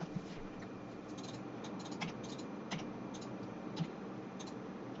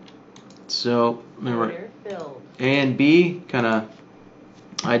 So remember, A and B kind of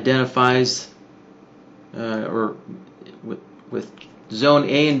identifies, or with zone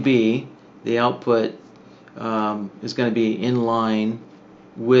A and B, the output is going to be in line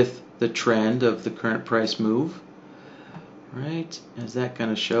with the trend of the current price move, right? As that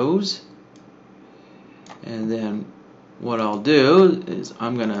kind of shows. And then what I'll do is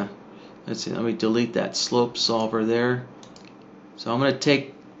I'm gonna, let's see, let me delete that slope solver there. So I'm gonna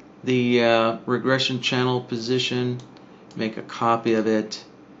take the regression channel position, make a copy of it,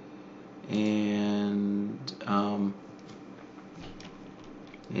 and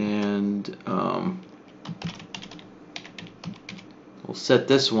we'll set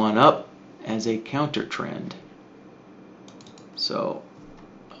this one up as a counter trend. So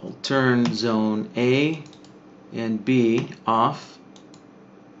I'll turn zone A and B off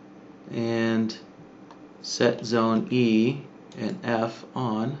and set zone E and F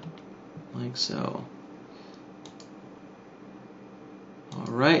on, like so.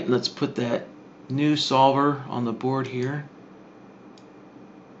 Alright, let's put that new solver on the board here.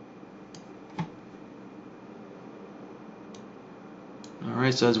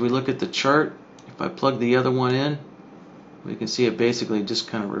 Alright, so as we look at the chart, if I plug the other one in, we can see it basically just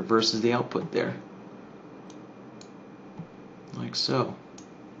kind of reverses the output there, like so.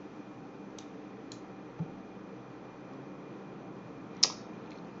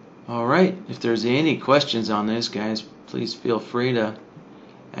 Alright, if there's any questions on this, guys, please feel free to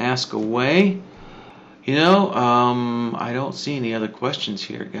ask away. You know, I don't see any other questions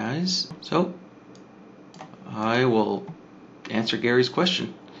here, guys. So I will answer Gary's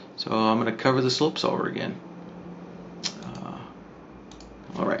question. So I'm going to cover the slope solver again.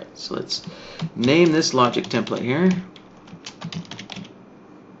 Alright, so let's name this logic template here.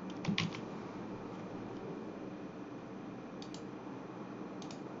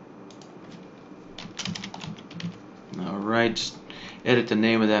 Alright, just edit the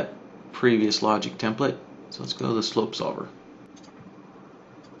name of that previous logic template. So let's go to the slope solver.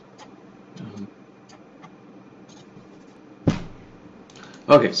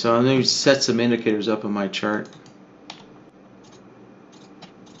 Okay, so I'm going to set some indicators up on my chart.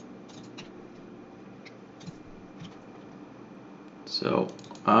 So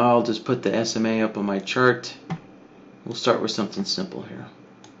I'll just put the SMA up on my chart. We'll start with something simple here.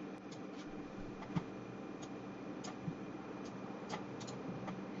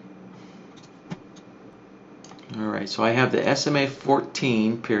 Alright, so I have the SMA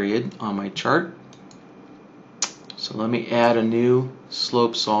 14 period on my chart. So let me add a new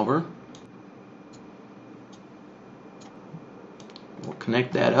slope solver. We'll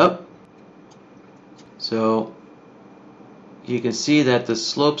connect that up. So you can see that the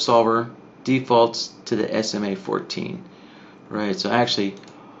slope solver defaults to the SMA 14. Right, so actually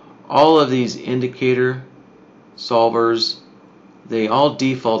all of these indicator solvers, they all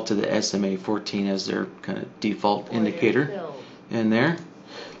default to the SMA 14 as their kind of default indicator in there.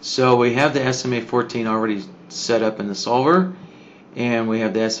 So we have the SMA 14 already set up in the solver, and we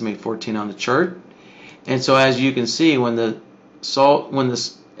have the SMA 14 on the chart. And so as you can see, when the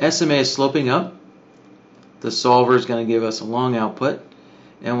SMA is sloping up, the solver is going to give us a long output,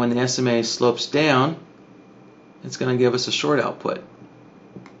 and when the SMA slopes down, it's going to give us a short output.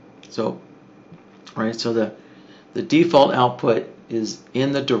 So, right, so the the default output is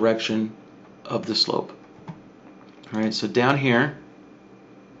in the direction of the slope. All right, so down here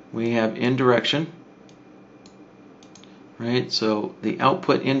we have in direction. Right, so the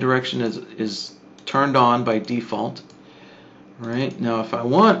output in direction is turned on by default. Right, now if I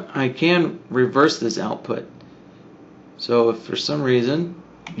want, I can reverse this output. So if for some reason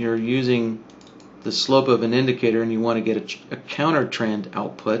you're using the slope of an indicator and you want to get a counter trend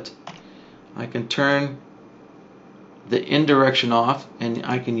output, I can turn the in direction off and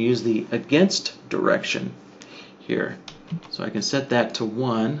I can use the against direction here. So I can set that to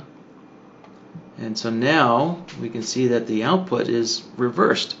 1. And so now we can see that the output is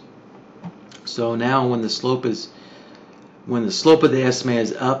reversed. So now when the slope of the SMA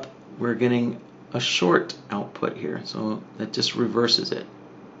is up, we're getting a short output here. So that just reverses it.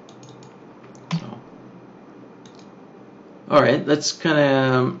 So, all right, let's kind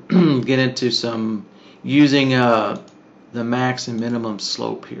of get into some using the max and minimum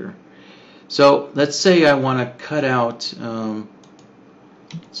slope here. So let's say I want to cut out.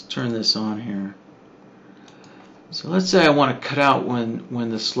 Let's turn this on here. So let's say I want to cut out when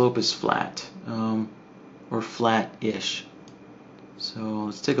the slope is flat, or flat-ish. So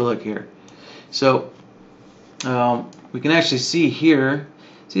let's take a look here. So we can actually see here,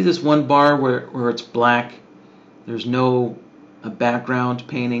 see this one bar where it's black, there's no background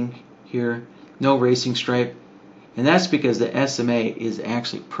painting here, no racing stripe, and that's because the SMA is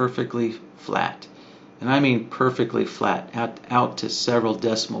actually perfectly flat. And I mean perfectly flat, out to several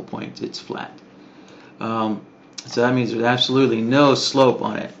decimal points, it's flat. So that means there's absolutely no slope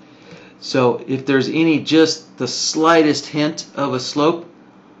on it. So if there's just the slightest hint of a slope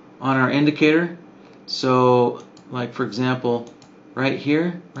on our indicator, so like for example right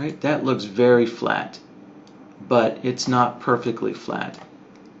here, right, that looks very flat, but it's not perfectly flat.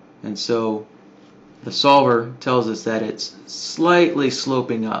 And so the solver tells us that it's slightly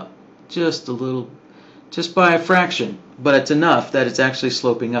sloping up, just a little, just by a fraction, but it's enough that it's actually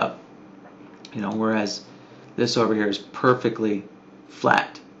sloping up. You know, whereas this over here is perfectly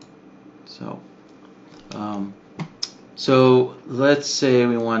flat. So let's say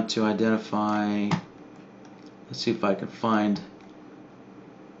we want to identify, let's see if I can find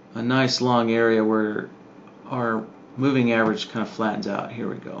a nice long area where our moving average kind of flattens out. Here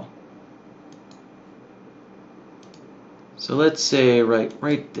we go. So let's say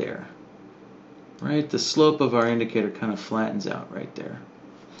right there. Right, the slope of our indicator kind of flattens out right there.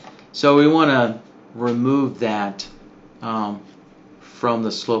 So we want to remove that from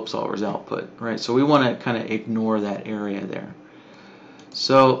the slope solver's output, right? So we want to kind of ignore that area there.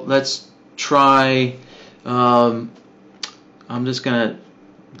 So let's try, I'm just going to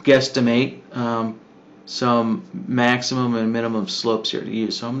guesstimate some maximum and minimum slopes here to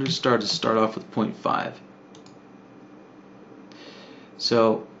use. So I'm going to start off with 0.5.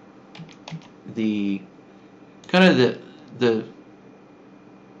 So the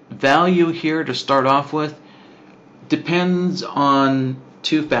value here to start off with depends on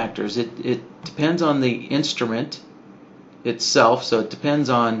two factors. It depends on the instrument itself, so it depends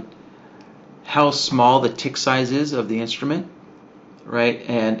on how small the tick size is of the instrument, right?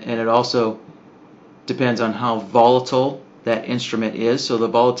 And it also depends on how volatile that instrument is. So the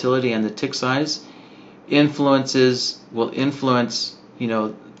volatility and the tick size will influence, you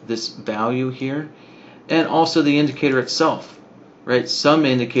know, this value here, and also the indicator itself, right? Some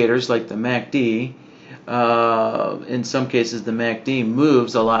indicators like the MACD, in some cases the MACD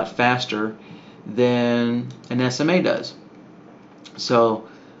moves a lot faster than an SMA does. So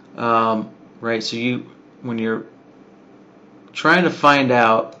right, so when you're trying to find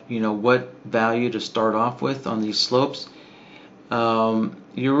out, you know, what value to start off with on these slopes,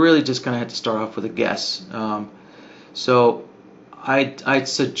 you're really just going to have to start off with a guess. So I'd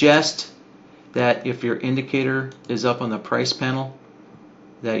suggest that if your indicator is up on the price panel,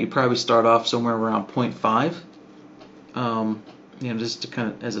 that you probably start off somewhere around 0.5, you know, just to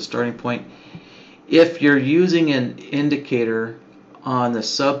kind of as a starting point. If you're using an indicator on the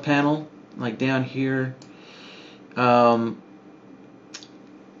sub panel, like down here, that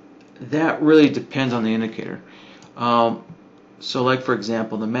really depends on the indicator. So like for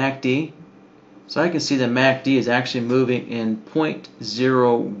example, the MACD. So I can see the MACD is actually moving in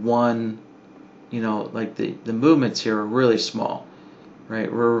 0.01, you know, like the movements here are really small,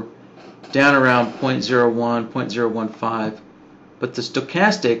 right? We're down around 0.01, 0.015, but the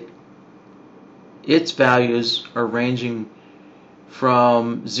stochastic, its values are ranging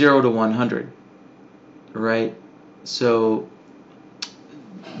from 0 to 100, right? So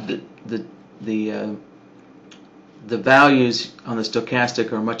the values on the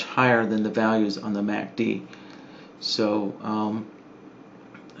stochastic are much higher than the values on the MACD. So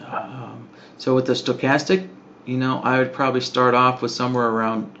so with the stochastic, I would probably start off with somewhere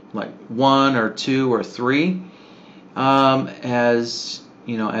around like 1 or 2 or 3 as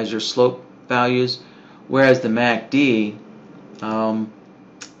as your slope values, whereas the MACD,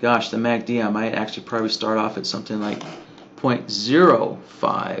 gosh, the MACD I might actually probably start off at something like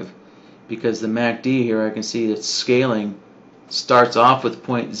 0.05, because the MACD here, I can see it's scaling, starts off with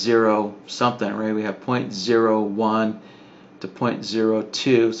 0.0 something, right? We have 0.01 to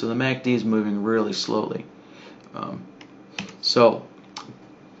 0.02, so the MACD is moving really slowly. So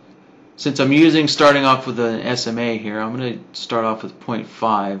since I'm starting off with an SMA here, I'm going to start off with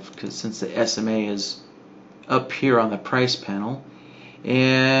 0.5, because since the SMA is up here on the price panel.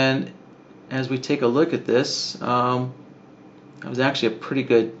 And as we take a look at this, that was actually a pretty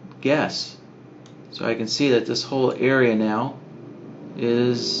good guess. So I can see that this whole area now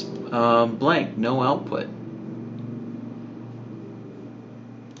is blank, no output.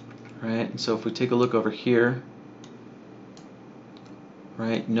 Right, and so if we take a look over here,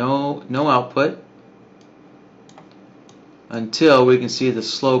 right, no output until we can see the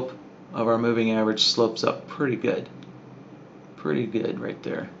slope of our moving average slopes up pretty good right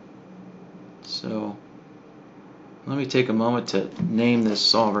there. So let me take a moment to name this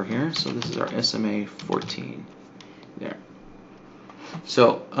solver here. So this is our SMA 14 there.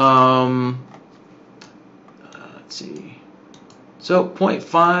 So let's see. So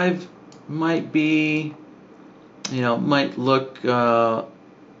 0.5 might be, might look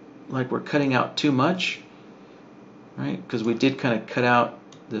like we're cutting out too much, right? Because we did kind of cut out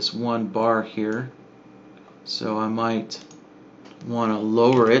this one bar here. So I might want to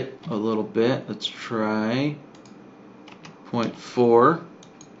lower it a little bit. Let's try 0.4,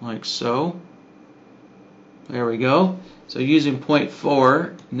 like so. There we go. So using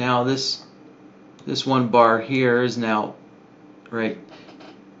 0.4, now this one bar here is now, right,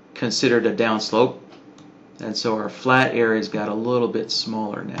 considered a downslope, and so our flat area's got a little bit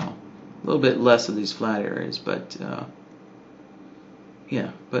smaller now, a little bit less of these flat areas, but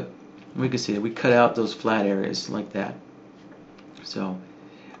yeah, but we can see that we cut out those flat areas like that. So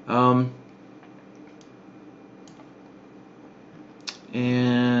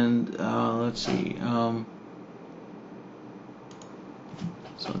and let's see,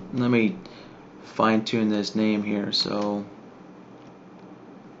 so let me fine-tune this name here. So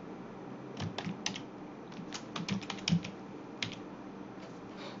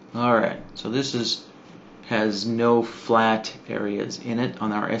alright, so this has no flat areas in it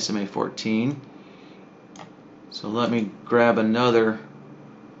on our SMA 14. So let me grab another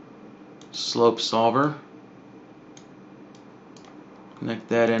slope solver, connect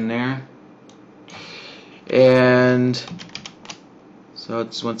that in there, and so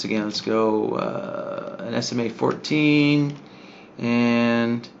it's, once again, let's go an SMA 14,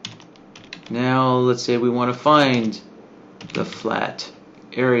 and now let's say we want to find the flat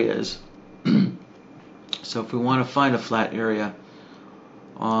areas. So if we want to find a flat area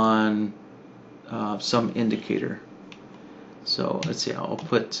on some indicator, so let's see, I'll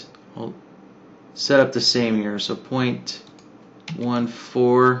set up the same here. So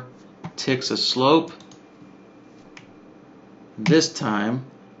 0.14 ticks a slope. This time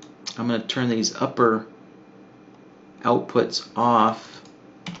I'm going to turn these upper outputs off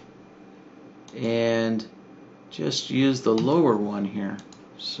and just use the lower one here.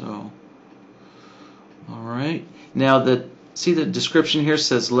 So alright, now see the description here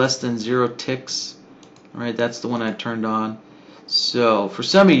says less than 0 ticks. Alright, that's the one I turned on. So for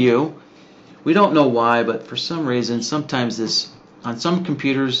some of you, we don't know why, but for some reason sometimes on some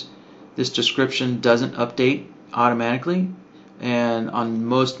computers this description doesn't update automatically, and on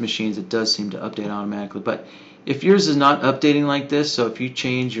most machines it does seem to update automatically. But if yours is not updating like this, so if you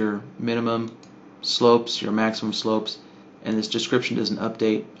change your minimum slopes, your maximum slopes, and this description doesn't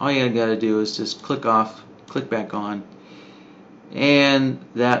update, all you gotta do is just click off, click back on, and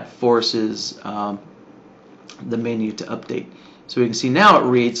that forces the menu to update. So we can see now it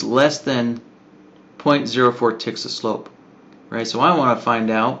reads less than 0.04 ticks a slope, right? So I want to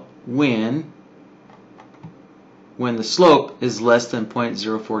find out when the slope is less than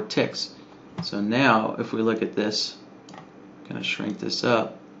 0.04 ticks. So now if we look at this, I'm going to shrink this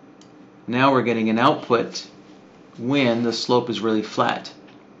up. Now we're getting an output when the slope is really flat,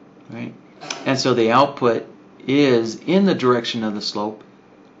 right? And so the output is in the direction of the slope,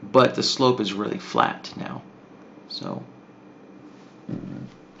 but the slope is really flat now. So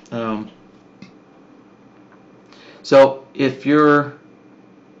so if you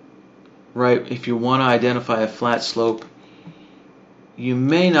want to identify a flat slope, you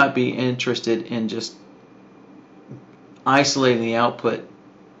may not be interested in just isolating the output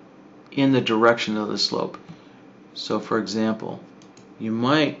in the direction of the slope. So for example, you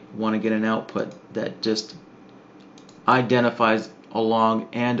might want to get an output that just identifies a long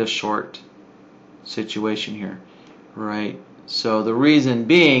and a short situation here, right? So the reason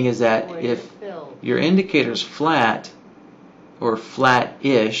being is that if your indicator's flat or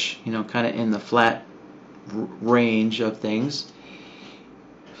flat-ish, kind of in the flat range of things,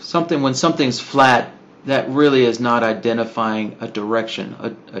 when something's flat, that really is not identifying a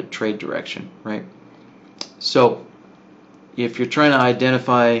direction, a trade direction, right? So if you're trying to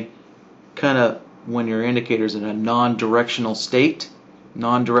identify kind of when your indicator's in a non-directional state,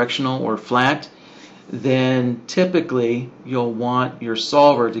 non-directional or flat, then typically you'll want your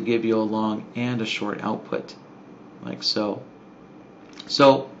solver to give you a long and a short output, like so.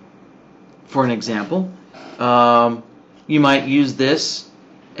 So for an example, you might use this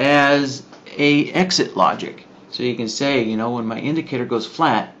as a exit logic. So you can say, when my indicator goes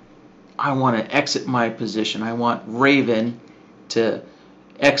flat, I want to exit my position. I want Raven to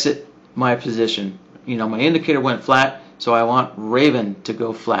exit my position. My indicator went flat, so I want Raven to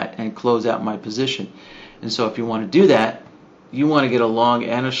go flat and close out my position. And so if you want to do that, you want to get a long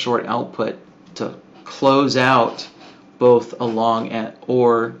and a short output to close out both a long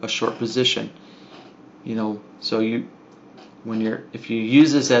or a short position. So if you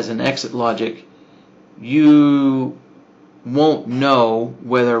use this as an exit logic, you won't know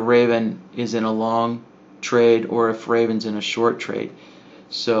whether Raven is in a long trade or if Raven's in a short trade.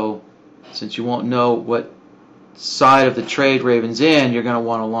 So since you won't know what side of the trade Raven's in, you're going to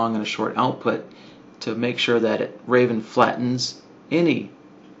want a long and a short output to make sure that Raven flattens any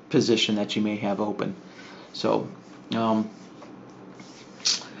position that you may have open. So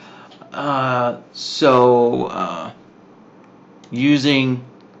using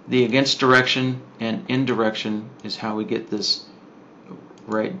the against direction and in direction is how we get this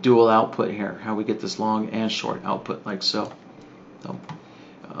dual output here, how we get this long and short output, like so.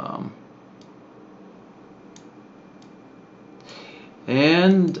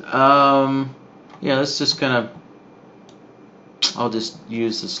 Yeah, let's just kind of, I'll just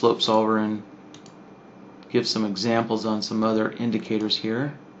use the slope solver and give some examples on some other indicators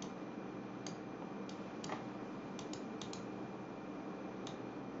here.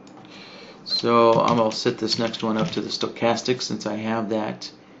 So I'm going to set this next one up to the stochastic since I have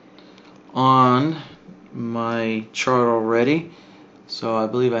that on my chart already. So I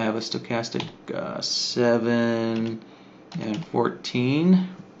believe I have a stochastic 7 and 14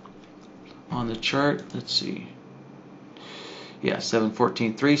 on the chart. Let's see. Yeah, 7,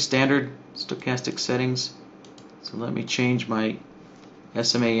 14, 3 standard stochastic settings. So let me change my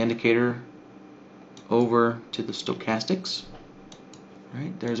SMA indicator over to the stochastics.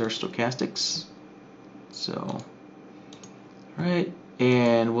 Right, there's our stochastics. So, right,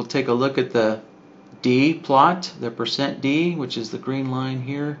 and we'll take a look at the D plot, the %D, which is the green line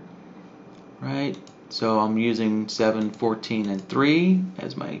here. Right, so I'm using 7, 14, and 3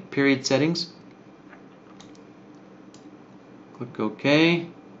 as my period settings. Click OK.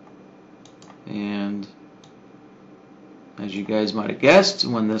 And as you guys might have guessed,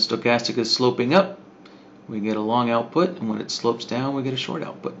 when the stochastic is sloping up, we get a long output, and when it slopes down, we get a short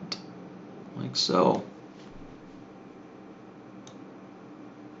output, like so.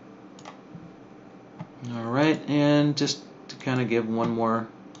 Alright, and just to kind of give one more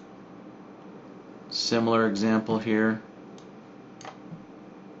similar example here,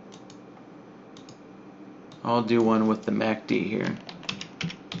 I'll do one with the MACD here.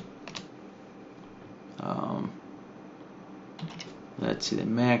 Let's see, the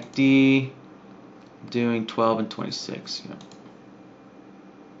MACD doing 12 and 26. Yeah.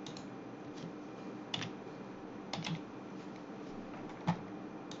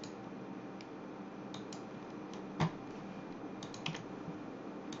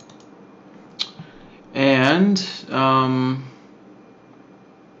 And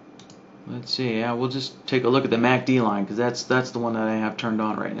let's see. Yeah, we'll just take a look at the MACD line because that's the one that I have turned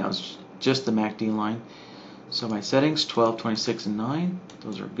on right now. It's just the MACD line. So my settings 12, 26, and 9.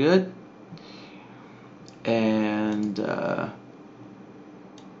 Those are good. And there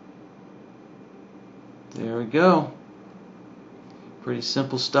we go. Pretty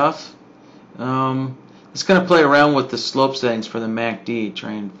simple stuff. Let's kind of play around with the slope settings for the MACD,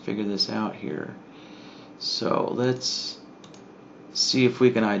 try and figure this out here. So let's see if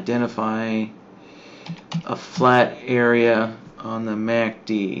we can identify a flat area on the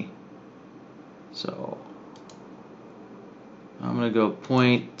MACD. So I'm going to go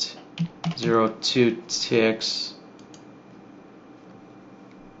 0.02 ticks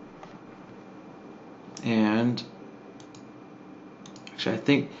and Actually, I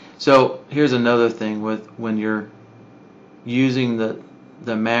think so. Here's another thing with when you're using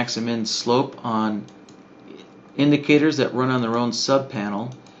the max and min slope on indicators that run on their own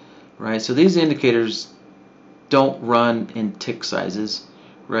subpanel, right? So these indicators don't run in tick sizes,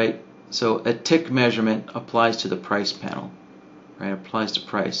 right? So a tick measurement applies to the price panel, right? Applies to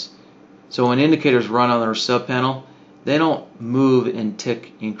price. So when indicators run on their subpanel, they don't move in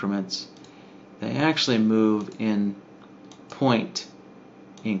tick increments. They actually move in point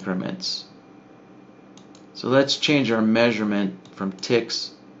increments. So let's change our measurement from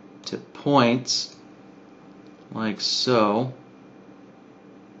ticks to points, like so.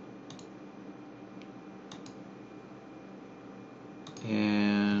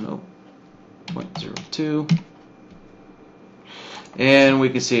 And 0.02. And we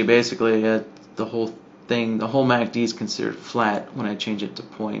can see basically the whole thing, the whole MACD is considered flat when I change it to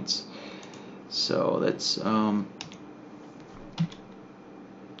points. So let's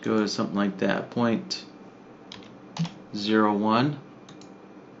go to something like that, 0.01.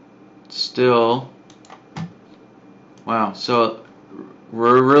 Still, wow, so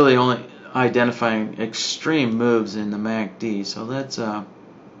we're really only identifying extreme moves in the MACD. So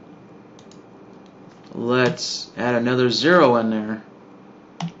let's add another 0 in there.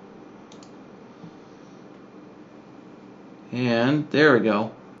 And there we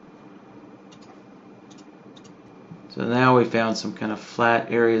go. So now we found some kind of flat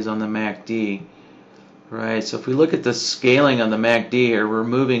areas on the MACD, right? So if we look at the scaling on the MACD here, we're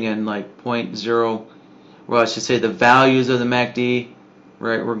moving in like 0.0, well, I should say the values of the MACD,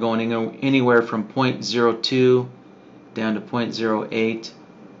 right? We're going anywhere from 0.02 down to 0.08,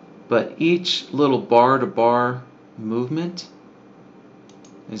 but each little bar to bar movement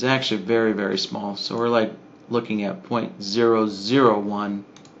is actually very, very small. So we're like looking at 0.001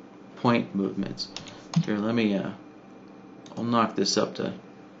 point movements. Here, let me I'll knock this up to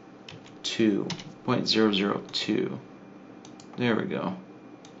 0.002. There we go.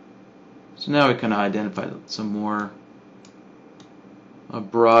 So now we can identify some more, a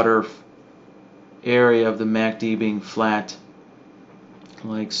broader area of the MACD being flat,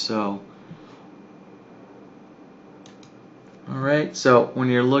 like so. Alright, so when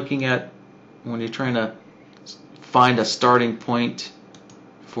you're trying to find a starting point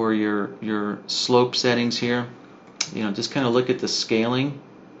for your slope settings here, just kind of look at the scaling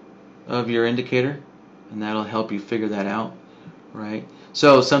of your indicator, and that'll help you figure that out, right?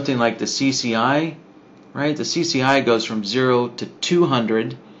 So something like the CCI, right? The CCI goes from 0 to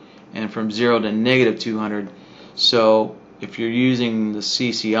 200 and from 0 to negative 200. So if you're using the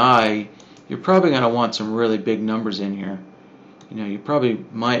CCI, you're probably going to want some really big numbers in here. You probably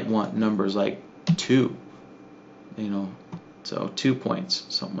might want numbers like 2, so 2 points,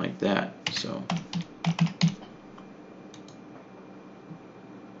 something like that. So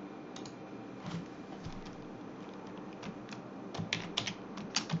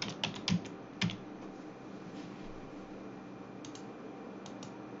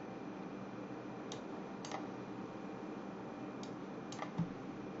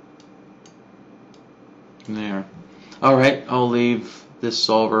there. Alright, I'll leave this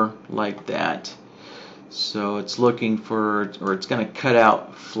solver like that. So it's looking for, or it's going to cut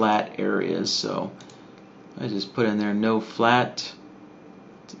out flat areas. So I just put in there no flat,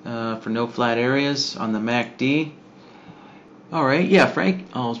 for no flat areas on the MACD. Alright, yeah, Frank,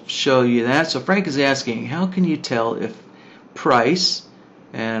 I'll show you that. So Frank is asking, how can you tell if price,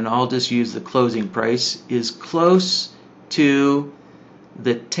 and I'll just use the closing price, is close to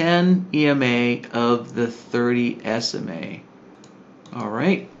the 10 EMA of the 30 SMA?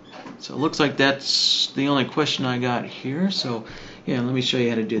 Alright, so it looks like that's the only question I got here. So yeah, let me show you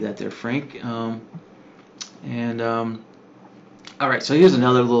how to do that there, Frank. Alright, so here's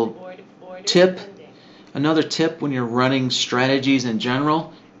another little tip. Another tip when you're running strategies in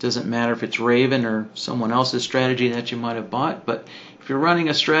general. It doesn't matter if it's Raven or someone else's strategy that you might have bought, but if you're running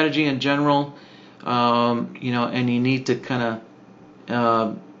a strategy in general, and you need to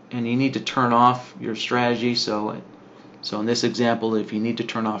turn off your strategy. So in this example, if you need to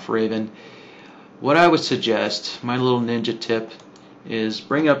turn off Raven, what I would suggest, my little ninja tip, is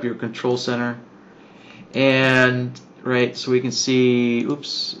bring up your control center, and so we can see,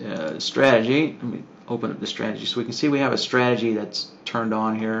 strategy. Let me open up the strategy so we can see we have a strategy that's turned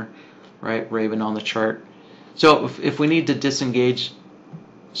on here, right? Raven on the chart. So if we need to disengage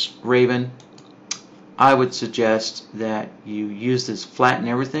Raven, I would suggest that you use this flatten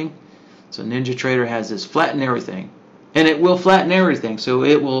everything. So NinjaTrader has this flatten everything, and it will flatten everything. So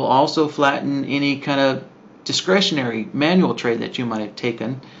it will also flatten any kind of discretionary manual trade that you might have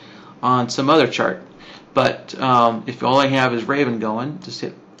taken on some other chart. But if all I have is Raven going, just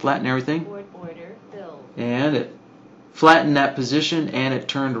hit flatten everything, order filled. And it flattened that position and it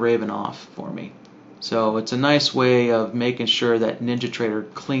turned Raven off for me. So it's a nice way of making sure that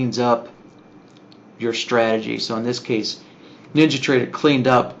NinjaTrader cleans up your strategy. So in this case, NinjaTrader cleaned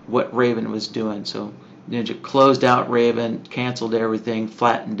up what Raven was doing. So Ninja closed out Raven, canceled everything,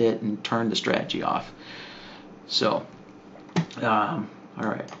 flattened it, and turned the strategy off. So, all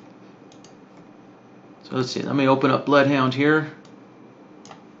right. So let's see. Let me open up BloodHound here,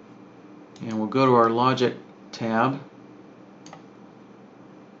 and we'll go to our Logic tab,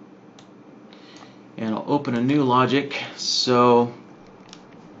 and I'll open a new Logic. So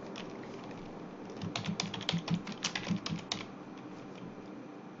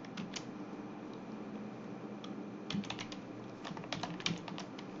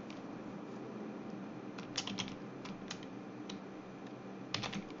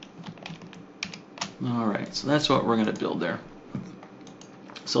alright, so that's what we're going to build there.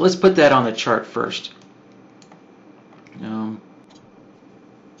 So let's put that on the chart first.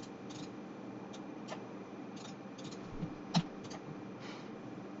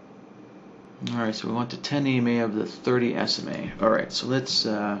 Alright, so we want the 10 EMA of the 30 SMA. Alright, so let's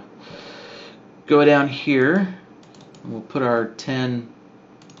go down here, and we'll put our 10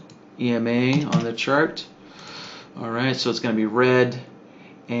 EMA on the chart. Alright, so it's going to be red.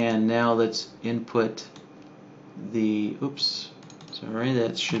 And now let's input the, sorry,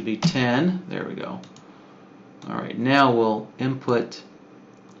 that should be 10. There we go. Alright, now we'll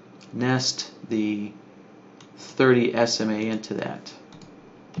nest the 30 SMA into that.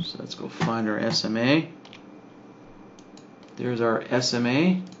 So let's go find our SMA. There's our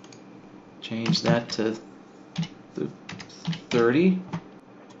SMA. Change that to the 30.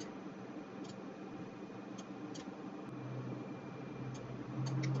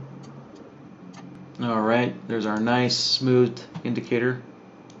 Alright, there's our nice smooth indicator.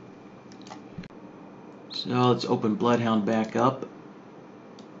 So let's open BloodHound back up.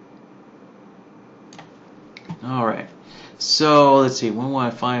 Alright, so let's see, we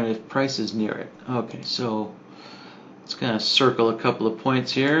want to find if price is near it. Okay, so let's kind of circle a couple of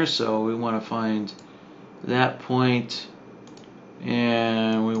points here. So we want to find that point,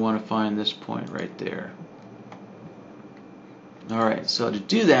 and we want to find this point right there. Alright, so to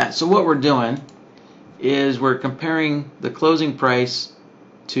do that, so what we're doing is we're comparing the closing price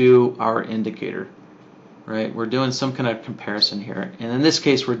to our indicator, right? We're doing some kind of comparison here, and in this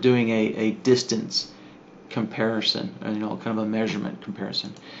case we're doing a distance comparison, kind of a measurement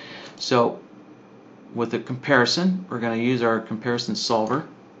comparison. So with the comparison, we're going to use our comparison solver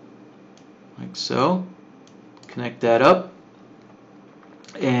like so, connect that up,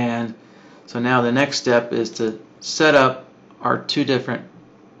 and so now the next step is to set up our two different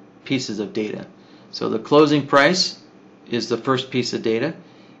pieces of data. So the closing price is the first piece of data,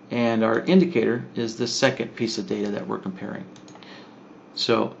 and our indicator is the second piece of data that we're comparing.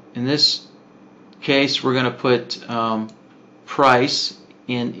 So in this case, we're going to put price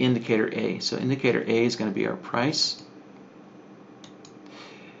in indicator A. So indicator A is going to be our price,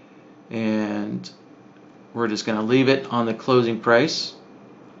 and we're just going to leave it on the closing price.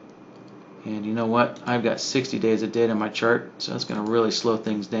 And you know what? I've got 60 days of data in my chart, so that's going to really slow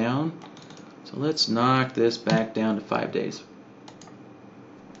things down. So let's knock this back down to 5 days,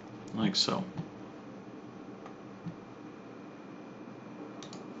 like so.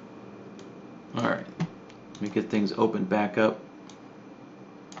 Alright, let me get things opened back up.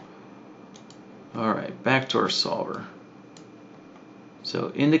 Alright, back to our solver.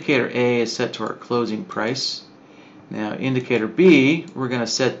 So indicator A is set to our closing price. Now indicator B, we're going to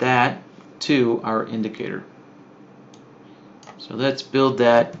set that to our indicator. So let's build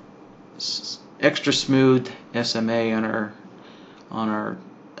that extra smooth SMA on our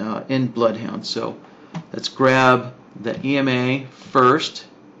in BloodHound. So let's grab the EMA first,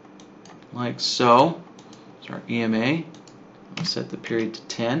 like so. It's our EMA. I'll set the period to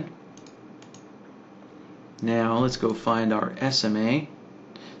 10. Now let's go find our SMA.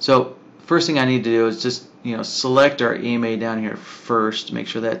 So first thing I need to do is just select our EMA down here first. Make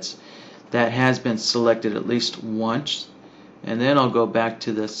sure that has been selected at least once. And then I'll go back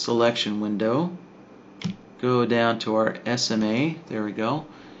to the selection window, go down to our SMA, there we go.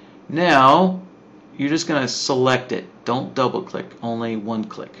 Now you're just going to select it, don't double click, only one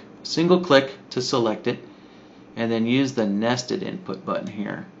click. Single click to select it, and then use the nested input button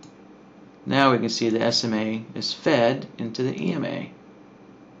here. Now we can see the SMA is fed into the EMA.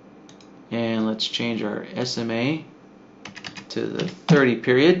 And let's change our SMA to the 30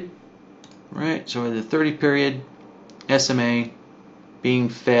 period. Right, so in the 30 period, SMA being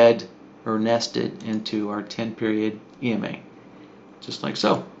fed or nested into our 10-period EMA, just like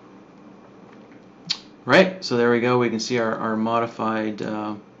so. Right, so there we go. We can see our modified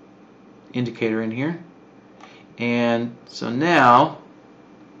indicator in here. And so now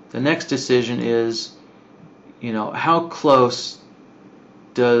the next decision is, how close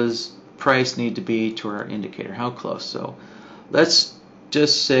does price need to be to our indicator? How close? So let's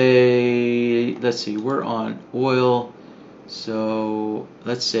just say, let's see, we're on oil, so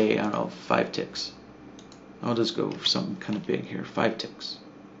let's say, I don't know, 5 ticks. I'll just go for something kind of big here, 5 ticks.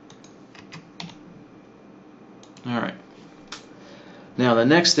 Alright. Now the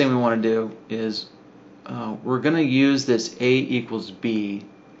next thing we want to do is we're going to use this A equals B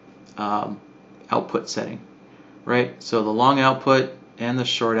output setting. Right? So the long output and the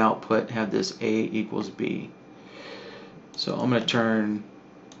short output have this A equals B. So I'm going to turn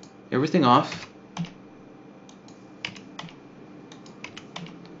everything off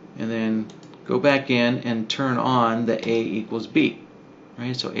and then go back in and turn on the A equals B.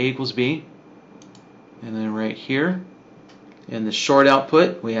 Right? So A equals B, and then right here in the short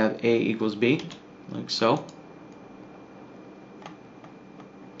output we have A equals B, like so.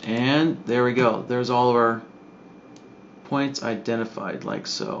 And there we go. There's all of our points identified, like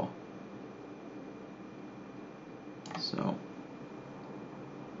so.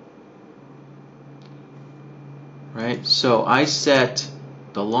 Right? So I set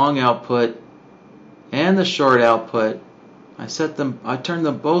the long output and the short output. I turned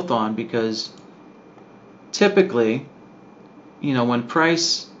them both on because typically, when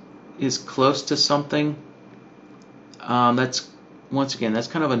price is close to something, that's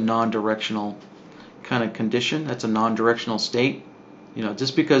kind of a non-directional kind of condition. That's a non-directional state.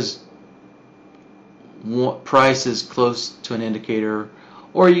 Just because price is close to an indicator,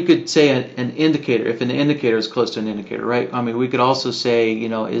 or you could say an indicator, if an indicator is close to an indicator, right? I mean, we could also say,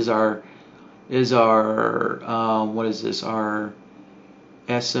 is our what is this? Our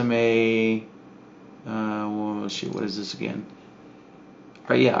SMA, well, shoot, what is this again?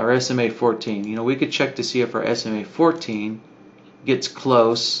 Yeah, our SMA 14. We could check to see if our SMA 14 gets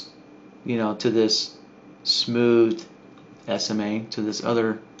close, to this smooth SMA, to this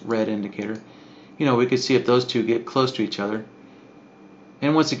other red indicator. We could see if those two get close to each other.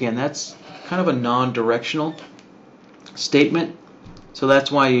 And once again, that's kind of a non-directional statement. So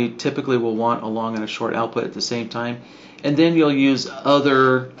that's why you typically will want a long and a short output at the same time. And then you'll use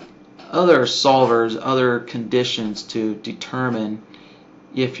other solvers, other conditions to determine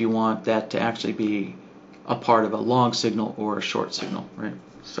if you want that to actually be a part of a long signal or a short signal, right?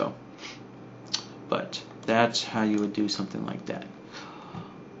 So, but that's how you would do something like that.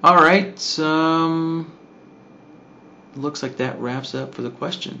 All right, looks like that wraps up for the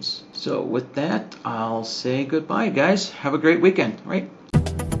questions. So with that, I'll say goodbye, guys. Have a great weekend, right?